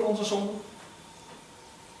berouw over onze zonde?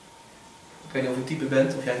 Ik weet niet of je type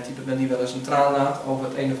bent, of jij een type bent die wel eens een traan laat over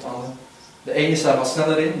het een of het ander. De ene is daar wat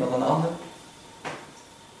sneller in dan een ander.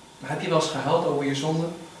 Maar heb je wel eens gehuild over je zonde?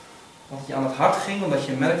 Dat het je aan het hart ging, omdat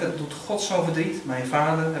je merkte, het doet God zo'n verdriet. Mijn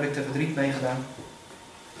vader heb ik er verdriet mee gedaan.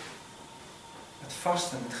 Met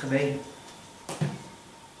vasten, met geween.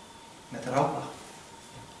 Met rouwklacht.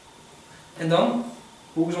 En dan,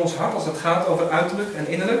 hoe is ons hart als het gaat over uiterlijk en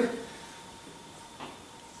innerlijk?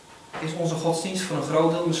 Is onze godsdienst voor een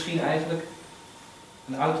groot deel misschien eigenlijk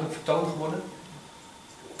een uiterlijk vertoon geworden?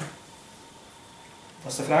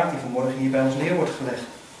 Dat is de vraag die vanmorgen hier bij ons neer wordt gelegd.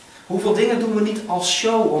 Hoeveel dingen doen we niet als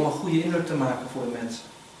show om een goede indruk te maken voor de mensen?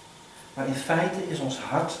 Maar in feite is ons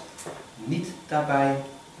hart niet daarbij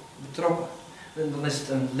betrokken. Dan is het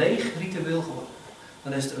een leeg ritueel geworden.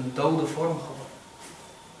 Dan is het een dode vorm geworden.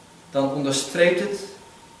 Dan onderstreept het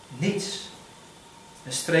niets.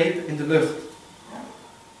 Een streep in de lucht.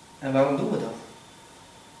 En waarom doen we dat?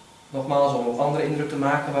 Nogmaals, om een andere indruk te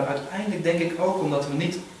maken, maar uiteindelijk denk ik ook omdat we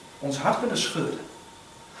niet ons hart willen scheuren.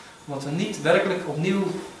 Omdat we niet werkelijk opnieuw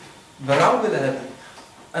berouw willen hebben.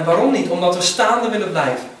 En waarom niet? Omdat we staande willen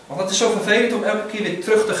blijven. Want het is zo vervelend om elke keer weer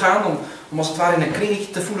terug te gaan, om als het ware in een kringetje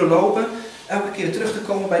te voelen lopen. Elke keer weer terug te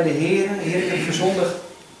komen bij de Heer. Heer, ik heb gezondigd.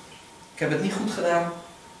 Ik heb het niet goed gedaan.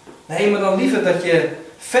 Nee, maar dan liever dat je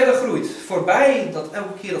verder groeit. Voorbij dat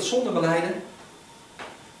elke keer dat zonde belijden.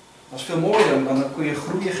 Dat is veel mooier. Dan kun je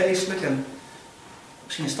groeien geestelijk. En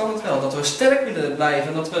misschien is dat het wel. Dat we sterk willen blijven.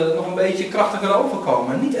 En dat we nog een beetje krachtiger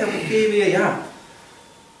overkomen. En niet elke keer weer, ja.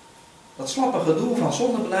 Dat slappe gedoe van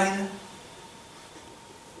zonde belijden.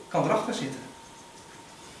 Kan erachter zitten.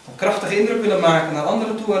 Een krachtige indruk willen maken naar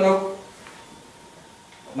anderen toe. En ook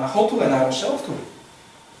naar God toe en naar onszelf toe.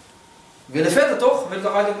 We willen verder toch? We willen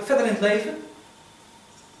toch eigenlijk verder in het leven?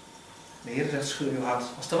 De Heer zegt, scheur uw hart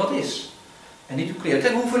als er wat is. En niet uw kleren.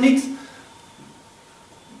 Kijk, we hoeven niet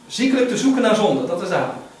ziekelijk te zoeken naar zonde. Dat is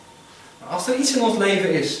duidelijk. Maar als er iets in ons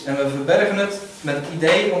leven is en we verbergen het met het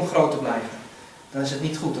idee om groot te blijven. Dan is het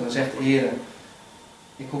niet goed. En dan zegt de Heer,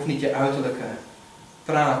 ik hoef niet je uiterlijke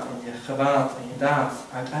praat en je gewaad en je daad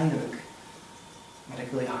uiteindelijk. Maar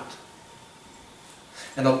ik wil je hart.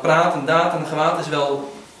 En dat praat en daad en gewaad is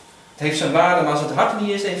wel... Het heeft zijn waarde, maar als het hart niet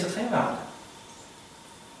is, heeft het geen waarde.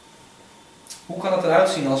 Hoe kan het eruit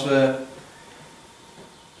zien als we het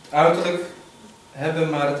uiterlijk hebben,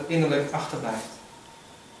 maar het innerlijk achterblijft?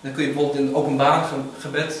 Dan kun je bijvoorbeeld in het openbaar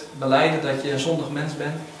gebed belijden dat je een zondig mens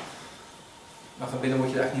bent. Maar van binnen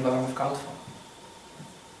word je er eigenlijk niet warm of koud van.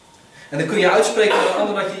 En dan kun je uitspreken aan een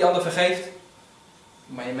ander dat je die ander vergeeft.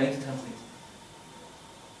 Maar je meent het helemaal niet.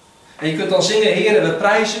 En je kunt dan zingen, Heer, we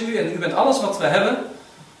prijzen u en u bent alles wat we hebben.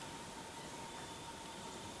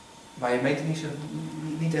 Maar je meent het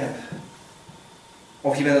niet erg.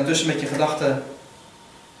 Of je bent ertussen met je gedachten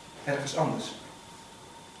ergens anders.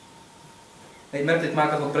 Ik merk, ik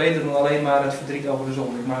maak het wat breder dan alleen maar het verdriet over de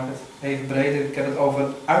zon. Ik maak het even breder. Ik heb het over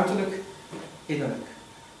uiterlijk, innerlijk.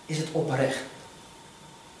 Is het oprecht?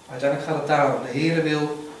 Uiteindelijk gaat het daarom. De Heere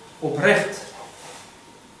wil oprecht.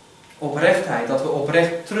 Oprechtheid. Dat we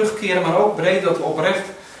oprecht terugkeren, maar ook breder dat we oprecht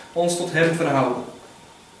ons tot hem verhouden.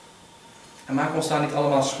 En maken we ons daar niet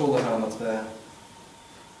allemaal schuldig aan dat we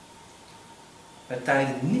bij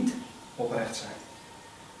tijden niet oprecht zijn.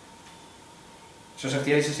 Zo zegt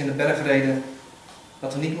Jezus in de bergreden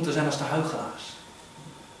dat we niet moeten zijn als de huichelaars.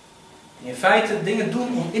 Die in feite dingen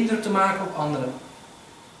doen om indruk te maken op anderen.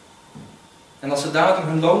 En dat ze daardoor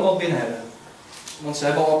hun loon al binnen hebben. Want ze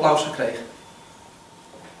hebben al applaus gekregen.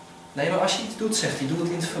 Nee, maar als je iets doet, zegt hij, doe het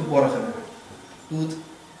in het verborgene. Doe het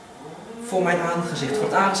voor mijn aangezicht, voor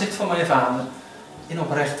het aangezicht van mijn vader. In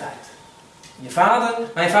oprechtheid.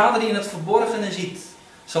 Mijn vader die in het verborgene ziet,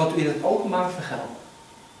 zal het u in het openbaar vergelden.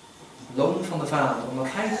 Loon van de Vader, omdat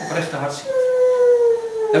hij het oprechte hart ziet.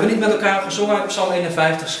 Hebben we niet met elkaar gezongen uit Psalm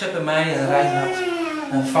 51, schep in mij een rein hart,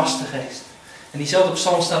 een vaste geest. En diezelfde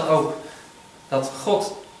psalm staat ook dat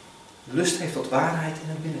God lust heeft tot waarheid in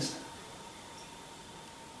het binnenste.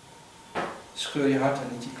 Scheur je hart en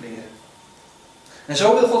niet je kleren. En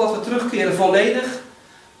zo wil God dat we terugkeren volledig,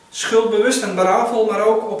 schuldbewust en berouwvol, maar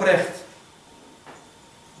ook oprecht.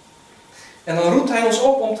 En dan roept hij ons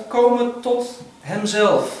op om te komen tot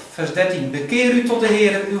hemzelf. Vers 13. Bekeer u tot de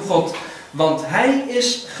Heere uw God, want hij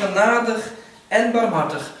is genadig en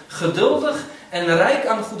barmhartig, geduldig en rijk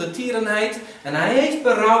aan goedertierenheid en hij heeft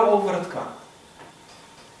berouw over het kwaad.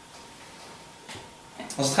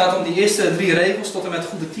 Als het gaat om die eerste 3 regels tot en met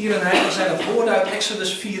goedertierenheid, dan zijn het woorden uit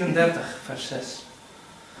Exodus 34, vers 6.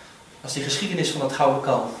 Dat is die geschiedenis van het gouden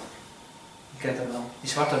kalf. Je kent hem wel. Die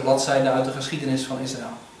zwarte bladzijde uit de geschiedenis van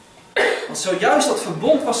Israël. Want zojuist dat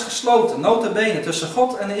verbond was gesloten, nota bene, tussen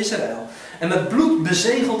God en Israël. En met bloed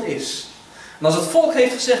bezegeld is. En als het volk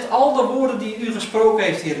heeft gezegd, al de woorden die u gesproken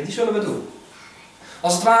heeft, Heer, die zullen we doen.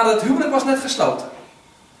 Als het ware, het huwelijk was net gesloten.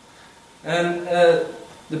 En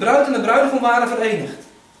de bruid en de bruidegom waren verenigd.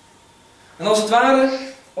 En als het ware,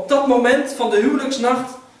 op dat moment van de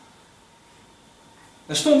huwelijksnacht,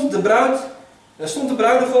 dan stond de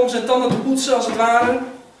bruidegom zijn tanden te poetsen, als het ware,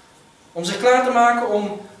 om zich klaar te maken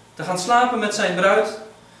om te gaan slapen met zijn bruid.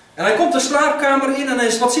 En hij komt de slaapkamer in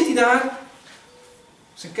en wat ziet hij daar?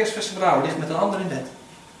 Zijn kerstverse vrouw ligt met een ander in bed.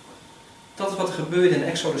 Dat is wat er gebeurde in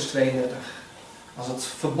Exodus 32. Als het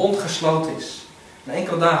verbond gesloten is. En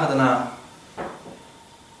enkele dagen daarna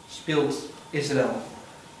speelt Israël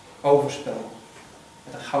overspel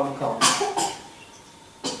met een gouden kalf.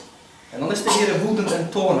 En dan is de Heer woedend en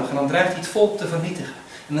toornig en dan dreigt hij het volk te vernietigen.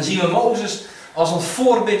 En dan zien we Mozes als een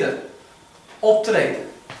voorbidder optreden.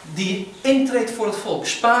 Die intreedt voor het volk.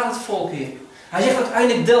 Spaar het volk, Heer. Hij zegt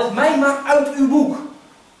uiteindelijk, delg mij maar uit uw boek.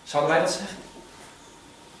 Zouden wij dat zeggen?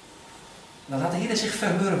 Dan laat de Heer zich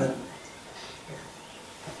vermurwen.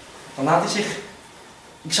 Dan laat hij zich,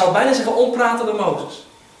 ik zou bijna zeggen, ompraten door Mozes.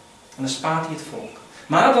 dan spaart hij het volk.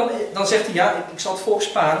 Maar dan zegt hij, ja, ik zal het volk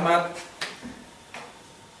sparen, maar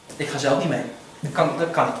ik ga zelf niet mee. Dat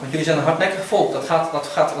kan niet, want jullie zijn een hardnekkig volk. Dat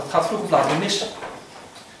gaat vroeg of laat weer mis.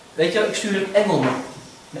 Weet je, ik stuur een engel mee.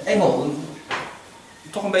 Een engel.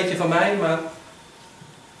 Toch een beetje van mij, maar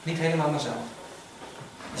niet helemaal mezelf.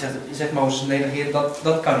 Je zegt Mozes, nee, Heer,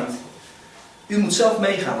 dat kan niet. U moet zelf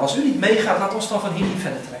meegaan. Als u niet meegaat, laat ons dan van hier niet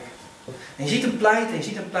verder trekken. En je ziet hem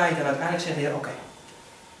pleiten, en uiteindelijk zegt de Heer, oké,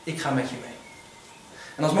 ik ga met je mee.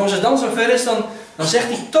 En als Mozes dan zo ver is, dan zegt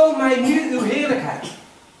hij, toon mij nu uw heerlijkheid.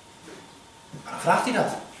 Maar dan vraagt hij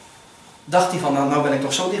dat. Dacht hij van, nou ben ik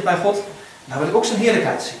toch zo dicht bij God, nou wil ik ook zijn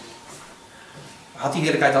heerlijkheid zien. Had die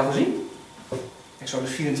heerlijkheid al gezien?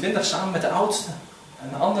 Exodus 24, samen met de oudsten en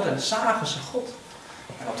de anderen zagen ze God.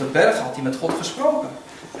 En op de berg had hij met God gesproken.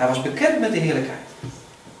 Hij was bekend met de heerlijkheid.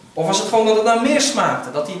 Of was het gewoon dat het naar meer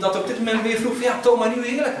smaakte? Dat hij dat op dit moment weer vroeg van, ja, toon maar uw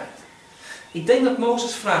heerlijkheid. Ik denk dat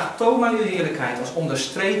Mozes vraagt, toon maar uw heerlijkheid als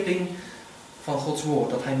onderstreping van Gods woord,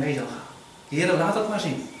 dat hij mee zal gaan. Heer, laat het maar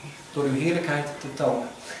zien, door uw heerlijkheid te tonen.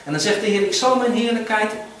 En dan zegt de Heer, ik zal mijn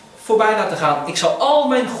heerlijkheid voorbij laten gaan. Ik zal al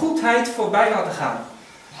mijn goedheid voorbij laten gaan.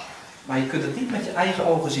 Maar je kunt het niet met je eigen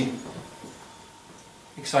ogen zien.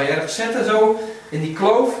 Ik zal je ergens zetten zo in die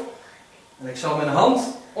kloof. En ik zal mijn hand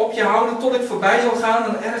op je houden tot ik voorbij zal gaan.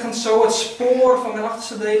 En ergens zo het spoor van mijn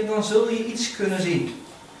achterste delen, dan zul je iets kunnen zien.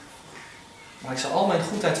 Maar ik zal al mijn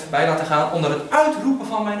goedheid voorbij laten gaan onder het uitroepen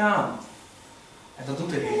van mijn naam. En dat doet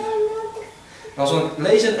de Heer. En als we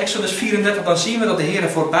lezen in Exodus 34, dan zien we dat de Heer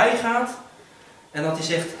voorbij gaat. En dat hij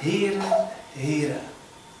zegt, Heere, Heere.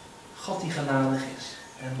 God die genadig is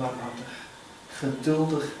en barmhartig.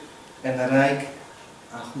 Geduldig en rijk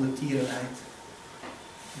aan goede tierenheid.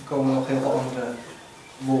 Er komen nog heel veel andere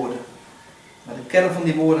woorden. Maar de kern van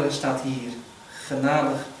die woorden staat hier.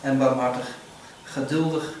 Genadig en barmhartig.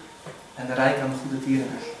 Geduldig en rijk aan goede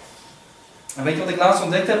tierenheid. En weet je wat ik laatst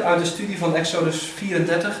ontdekt heb uit de studie van Exodus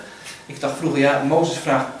 34? Ik dacht vroeger, ja, Mozes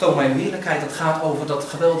vraagt, toon mij uw heerlijkheid. Dat gaat over dat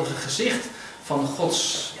geweldige gezicht van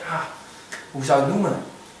Gods, ja, hoe zou je het noemen?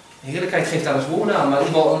 De heerlijkheid geeft daar eens woorden aan, maar in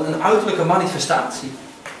ieder geval een uiterlijke manifestatie.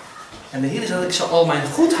 En de Heer zegt, ik zal al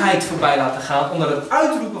mijn goedheid voorbij laten gaan onder het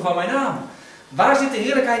uitroepen van mijn naam. Waar zit de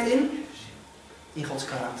heerlijkheid in? In Gods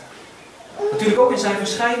karakter. Natuurlijk ook in zijn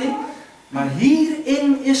verschijning, maar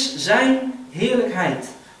hierin is zijn heerlijkheid.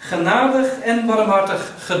 Genadig en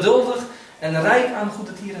barmhartig, geduldig en rijk aan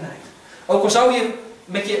goede tierenheid. Ook al zou je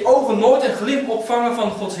met je ogen nooit een glimp opvangen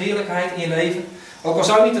van Gods heerlijkheid in je leven, ook al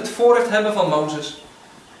zou je niet het voorrecht hebben van Mozes,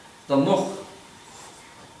 dan nog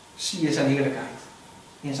zie je zijn heerlijkheid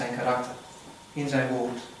in zijn karakter, in zijn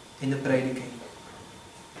woord, in de prediking,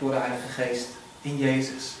 door de Heilige Geest, in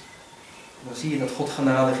Jezus. Dan zie je dat God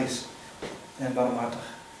genadig is en barmhartig,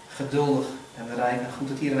 geduldig en rijk aan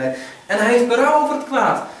goede tierenheid. En hij heeft berouw over het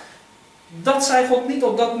kwaad. Dat zei God niet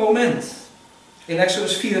op dat moment. In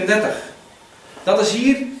Exodus 34. Dat is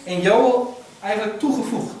hier in Joël eigenlijk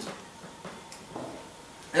toegevoegd.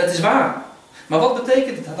 En het is waar. Maar wat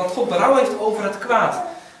betekent het? Dat God berouw heeft over het kwaad.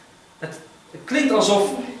 Het klinkt alsof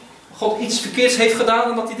God iets verkeerds heeft gedaan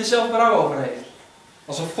en dat hij er zelf berouw over heeft.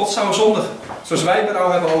 Alsof God zou zondigen. Zoals wij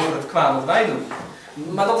berouw hebben over het kwaad dat wij doen.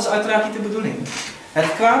 Maar dat is uiteraard niet de bedoeling.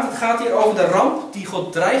 Het kwaad, het gaat hier over de ramp die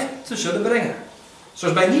God dreigt te zullen brengen.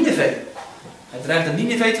 Zoals bij Nineve. Hij dreigt de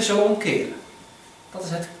Nineve te zullen omkeren. Dat is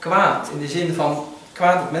het kwaad in de zin van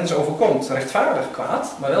kwaad dat mensen overkomt. Rechtvaardig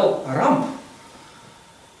kwaad, maar wel ramp.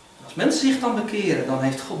 Als mensen zich dan bekeren, dan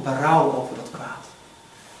heeft God berouw over dat kwaad.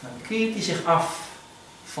 Dan keert hij zich af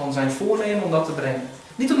van zijn voornemen om dat te brengen.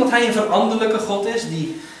 Niet omdat hij een veranderlijke God is,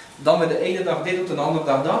 die dan weer de ene dag dit doet en de andere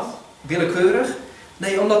dag dat. Willekeurig.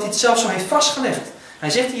 Nee, omdat hij het zelf zo heeft vastgelegd. Hij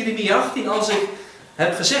zegt hier in Jeremia 18, als ik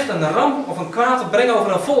heb gezegd een ramp of een kwaad te brengen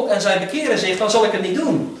over een volk en zij bekeren zich, dan zal ik het niet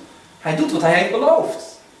doen. Hij doet wat hij heeft beloofd.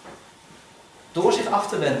 Door zich af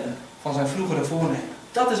te wenden van zijn vroegere voornemen.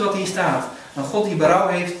 Dat is wat hier staat. Een God die berouw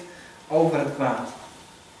heeft over het kwaad.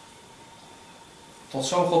 Tot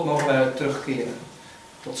zo'n God mogen wij terugkeren.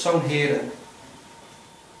 Tot zo'n Heere.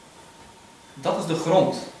 Dat is de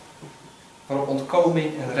grond waarop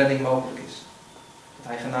ontkoming en redding mogelijk is.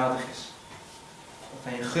 Dat hij genadig is.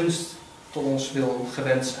 Dat hij een gunst tot ons wil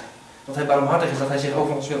gewend zijn. Dat hij barmhartig is, dat hij zich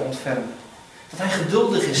over ons wil ontfermen. Dat hij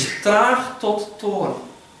geduldig is, traag tot toorn.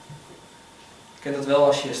 Je kent het wel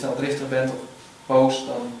als je snel driftig bent of boos,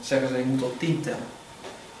 dan zeggen ze je moet tot 10 tellen.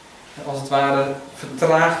 En als het ware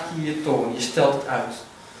vertraag je je toorn, je stelt het uit.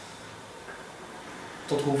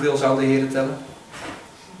 Tot hoeveel zou de Heer tellen?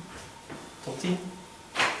 Tot 10?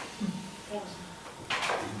 Tot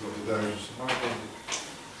de duizendste maand.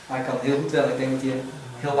 Hij kan heel goed tellen, ik denk dat hij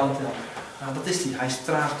heel lang telt. Nou, dat is hij. Hij is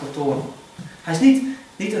traag tot toorn. Hij is niet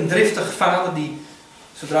Niet een driftig vader die,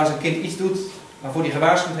 zodra zijn kind iets doet waarvoor hij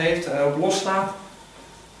gewaarschuwd heeft, erop loslaat,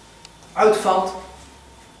 uitvalt.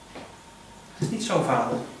 Het is niet zo'n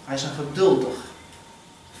vader. Hij is een geduldig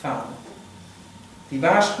vader. Die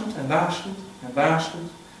waarschuwt en waarschuwt en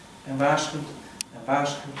waarschuwt en waarschuwt en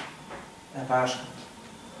waarschuwt en waarschuwt.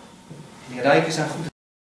 Die rijk is aan goede,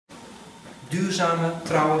 duurzame,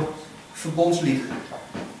 trouwe verbondsliefde.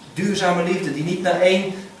 Duurzame liefde die niet na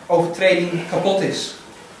één overtreding kapot is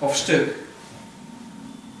of stuk.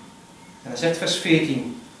 En dan zegt vers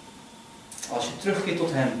 14, als je terugkeert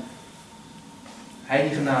tot hem, hij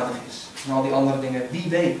die genadig is en al die andere dingen, wie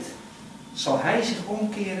weet, zal hij zich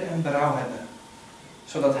omkeren en berouw hebben,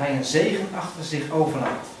 zodat hij een zegen achter zich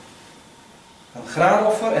overlaat. Een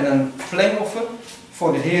graanoffer en een plengoffer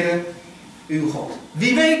voor de Heere uw God.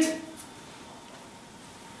 Wie weet.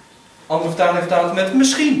 Andere vertaling vertaalt het met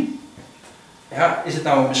misschien. Ja, is het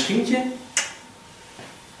nou een misschientje?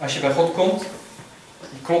 Als je bij God komt,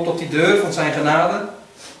 je klopt op die deur van zijn genade.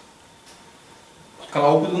 Kan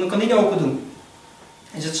open doen en kan niet open doen.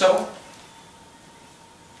 Is het zo?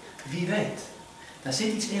 Wie weet. Daar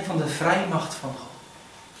zit iets in van de vrijmacht van God.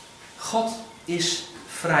 God is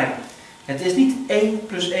vrij. Het is niet 1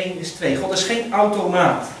 + 1 is 2. God is geen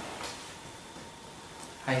automaat.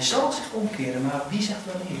 Hij zal zich omkeren, maar wie zegt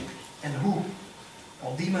wanneer? En hoe?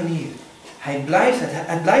 Op die manier. Hij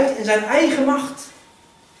blijft in zijn eigen macht.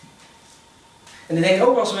 En ik denk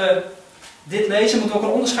ook als we dit lezen, moeten we ook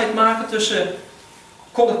een onderscheid maken tussen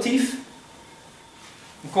collectief,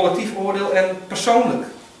 een collectief oordeel en persoonlijk.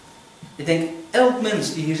 Ik denk, elk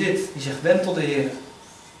mens die hier zit, die zich wendt tot de Heer,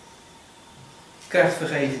 krijgt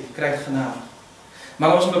vergeving, krijgt genade. Maar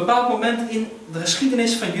er was een bepaald moment in de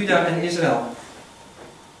geschiedenis van Juda en Israël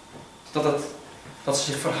dat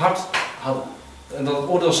ze zich verhard hadden. En dat het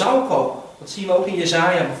oordeel zou komen. Dat zien we ook in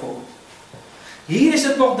Jesaja bijvoorbeeld. Hier is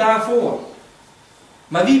het nog daarvoor.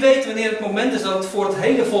 Maar wie weet wanneer het moment is dat het voor het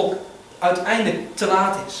hele volk uiteindelijk te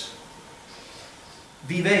laat is.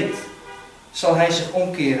 Wie weet zal hij zich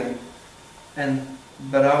omkeren en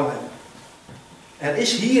berouw hebben. Er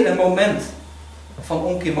is hier een moment van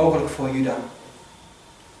omkeer mogelijk voor Juda.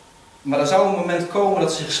 Maar er zou een moment komen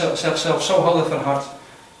dat ze zichzelf zo hadden verhard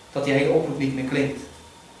dat die hele oproep niet meer klinkt.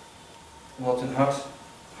 Omdat hun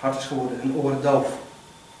hart is geworden, hun oren doof.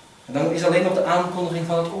 En dan is alleen nog de aankondiging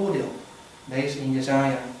van het oordeel. Lees in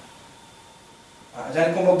Jesaja. Maar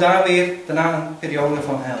uiteindelijk komt ook daar weer daarna een periode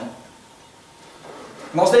van hel.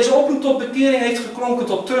 En als deze oproep tot bekering heeft geklonken,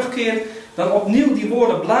 tot terugkeer, dan opnieuw die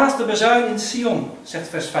woorden, blaas de bazuin in Sion, zegt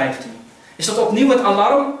vers 15. Is dat opnieuw het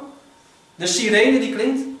alarm? De sirene die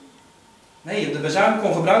klinkt? Nee, de bazuin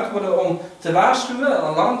kon gebruikt worden om te waarschuwen, een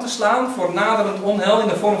alarm te slaan voor naderend onheil in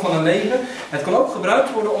de vorm van een leger. Het kon ook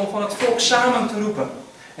gebruikt worden om van het volk samen te roepen.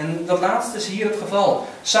 En dat laatste is hier het geval.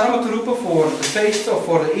 Samen te roepen voor de feesten of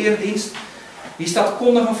voor de eredienst. Hier staat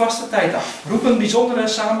kondig een vaste tijd af. Roep een bijzondere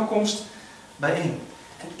samenkomst bijeen.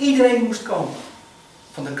 En iedereen moest komen.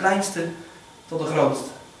 Van de kleinste tot de grootste.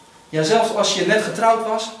 Ja, zelfs als je net getrouwd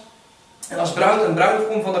was. En als bruid en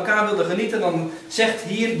bruidegom van elkaar wilde genieten. Dan zegt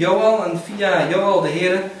hier Joël en via Joël de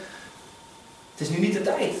HEERE. Het is nu niet de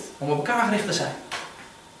tijd om op elkaar gericht te zijn.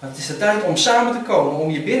 Maar het is de tijd om samen te komen. Om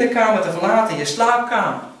je binnenkamer te verlaten. Je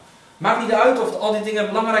slaapkamer. Maakt niet uit of al die dingen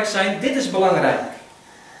belangrijk zijn. Dit is belangrijk.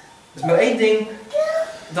 Er is maar één ding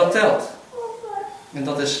dat telt. En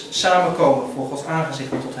dat is samenkomen voor Gods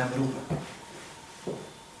aangezicht en tot hem roepen.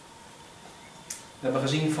 We hebben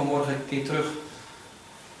gezien vanmorgen Keer terug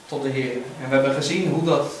tot de Heer. En we hebben gezien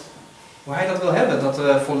hoe hij dat wil hebben. Dat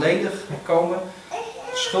we volledig komen,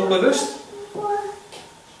 schuldbewust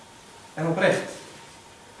en oprecht.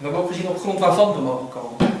 We hebben ook gezien op grond waarvan we mogen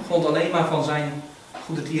komen. Op grond alleen maar van zijn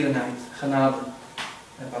goede tierenheid, genade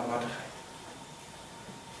en barmhartigheid.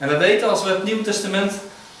 En we weten als we het Nieuw Testament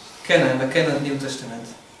kennen, en we kennen het Nieuw Testament,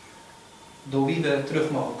 door wie we terug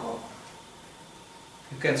mogen komen.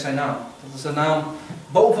 U kent zijn naam. Dat is de naam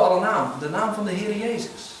boven alle naam. De naam van de Heer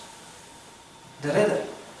Jezus. De redder.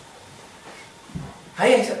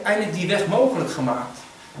 Hij heeft uiteindelijk die weg mogelijk gemaakt.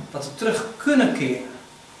 Dat we terug kunnen keren.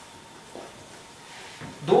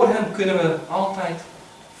 Door hem kunnen we altijd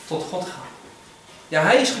tot God gaan. Ja,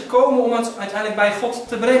 hij is gekomen om het uiteindelijk bij God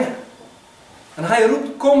te brengen. En hij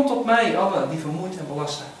roept, kom tot mij, allen die vermoeid en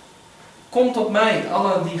belast zijn. Kom tot mij,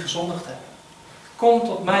 allen die gezondigd hebben. Kom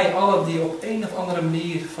tot mij, allen die op een of andere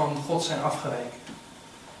manier van God zijn afgeweken.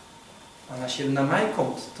 En als je naar mij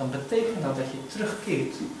komt, dan betekent dat je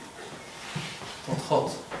terugkeert tot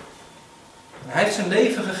God. En hij heeft zijn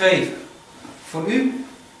leven gegeven. Voor u,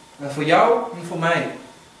 en voor jou en voor mij.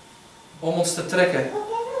 Om ons te trekken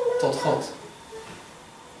tot God.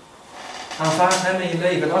 Aanvaard hem in je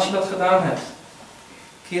leven. En als je dat gedaan hebt,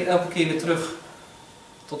 keer elke keer weer terug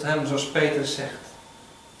tot hem, zoals Peter zegt.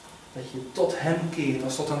 Dat je tot hem keert,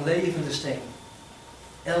 als tot een levende steen.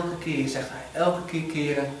 Elke keer, zegt hij, elke keer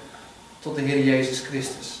keren tot de Heer Jezus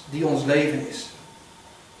Christus, die ons leven is.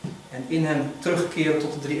 En in hem terugkeren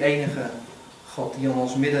tot de drie-enige God, die in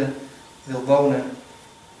ons midden wil wonen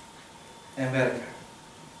en werken.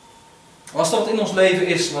 Als er wat in ons leven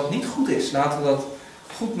is wat niet goed is, laten we dat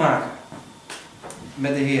goed maken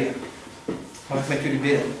met de Heer. Mag ik met jullie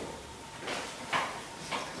bidden.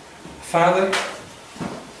 Vader,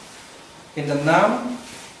 in de naam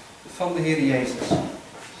van de Heer Jezus,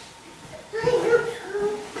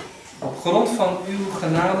 op grond van uw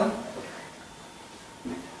genade,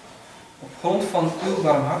 op grond van uw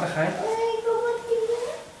barmhartigheid,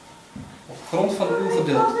 op grond van uw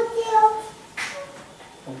geduld,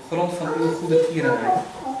 op grond van uw goede tierenheid,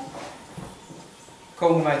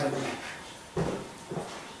 komen wij tot u.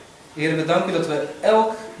 Heer, we danken u dat we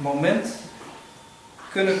elk moment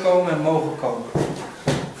kunnen komen en mogen komen.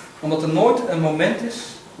 Omdat er nooit een moment is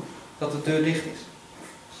dat de deur dicht is.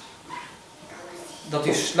 Dat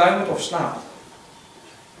u sluimert of slaapt.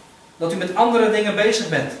 Dat u met andere dingen bezig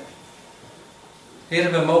bent.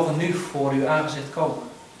 Heer, we mogen nu voor uw aangezicht komen.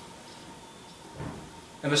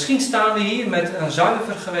 En misschien staan we hier met een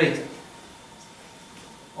zuiver geweten.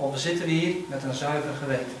 Of we zitten hier met een zuiver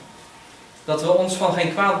geweten. Dat we ons van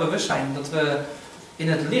geen kwaad bewust zijn. Dat we in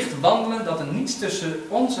het licht wandelen, dat er niets tussen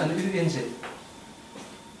ons en u in zit.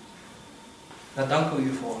 Daar danken we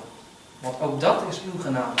u voor. Want ook dat is uw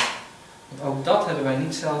genade. Want ook dat hebben wij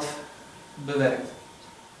niet zelf bewerkt.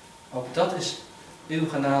 Ook dat is uw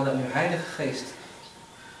genade en uw heilige geest.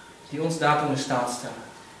 Die ons daartoe in staat stellen.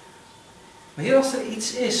 Maar Heer, als er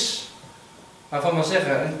iets is waarvan we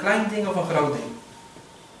zeggen, een klein ding of een groot ding.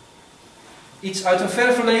 Iets uit een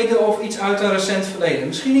ver verleden of iets uit een recent verleden.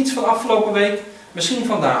 Misschien iets van afgelopen week, misschien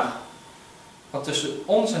vandaag. Wat tussen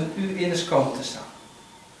ons en u in is komen te staan.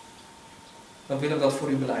 Dan willen we dat voor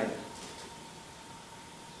u belijden.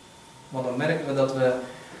 Want dan merken we dat we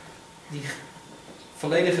die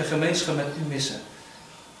volledige gemeenschap met u missen.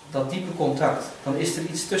 Dat diepe contact. Dan is er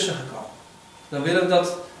iets tussen gekomen. Dan willen we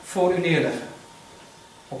dat voor u neerleggen.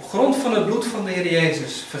 Op grond van het bloed van de Heer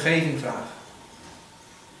Jezus vergeving vragen.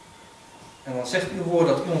 En dan zegt uw woord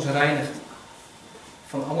dat u ons reinigt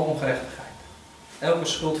van alle ongerechtigheid. Elke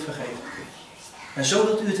schuld vergeven. En zo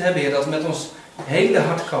wilt u het hebben, Heer, dat we met ons hele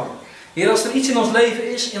hart komen. Heer, als er iets in ons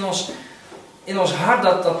leven is, in ons hart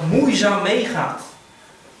dat moeizaam meegaat.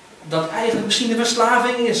 Dat eigenlijk misschien een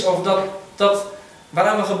verslaving is. Of dat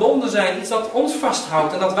waaraan we gebonden zijn. Iets dat ons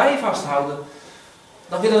vasthoudt en dat wij vasthouden.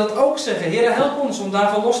 Dan willen we dat ook zeggen. Heer, help ons om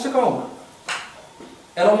daarvan los te komen.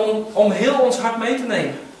 En om heel ons hart mee te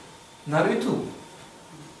nemen. Naar u toe.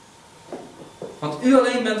 Want u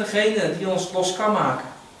alleen bent degene die ons los kan maken.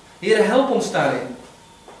 Heer, help ons daarin.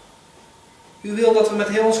 U wil dat we met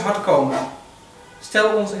heel ons hart komen.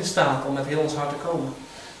 Stel ons in staat om met heel ons hart te komen.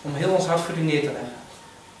 Om heel ons hart voor u neer te leggen.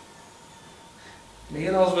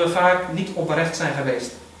 Heer, als we vaak niet oprecht zijn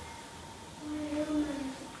geweest.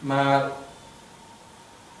 Maar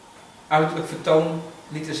uiterlijk vertoon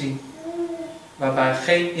lieten zien. Waarbij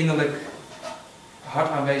geen innerlijk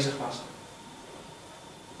hart aanwezig was.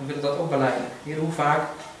 Dan willen we dat ook belijden. Heer, hoe vaak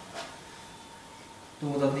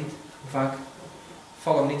doen we dat niet? Hoe vaak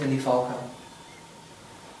vallen we niet in die valkuil?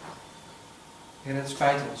 Heer, het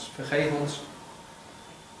spijt ons. Vergeef ons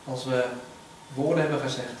als we woorden hebben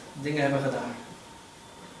gezegd, dingen hebben gedaan.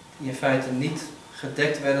 Die in feite niet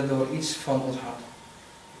gedekt werden door iets van ons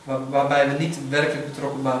hart. Waarbij we niet werkelijk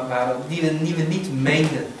betrokken waren. Die we niet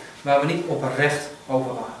meenden. Waar we niet oprecht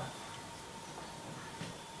over waren.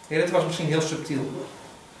 Heer, het was misschien heel subtiel.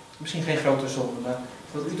 Misschien geen grote zonde, maar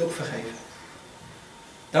wilt u het ook vergeven.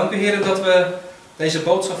 Dank u, Heer, dat we deze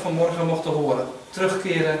boodschap van morgen mochten horen.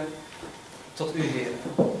 Terugkeren tot u, Heer.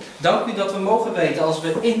 Dank u dat we mogen weten, als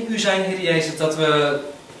we in u zijn, Heer Jezus, dat we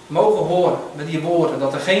mogen horen met die woorden.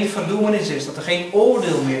 Dat er geen verdoemenis is, dat er geen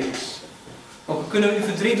oordeel meer is. Ook al kunnen we u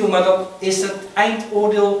verdriet doen, maar dat is het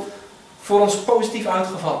eindoordeel voor ons positief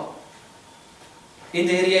uitgevallen. In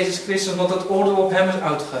de Heer Jezus Christus, want het oordeel op hem is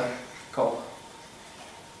uitgekomen.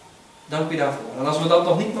 Dank u daarvoor. En als we dat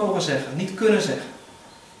nog niet mogen zeggen, niet kunnen zeggen,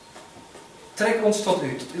 trek ons tot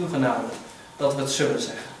u, tot uw genade, dat we het zullen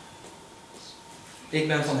zeggen. Ik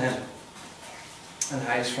ben van hem. En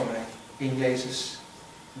hij is van mij. In Jezus'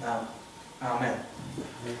 naam. Amen.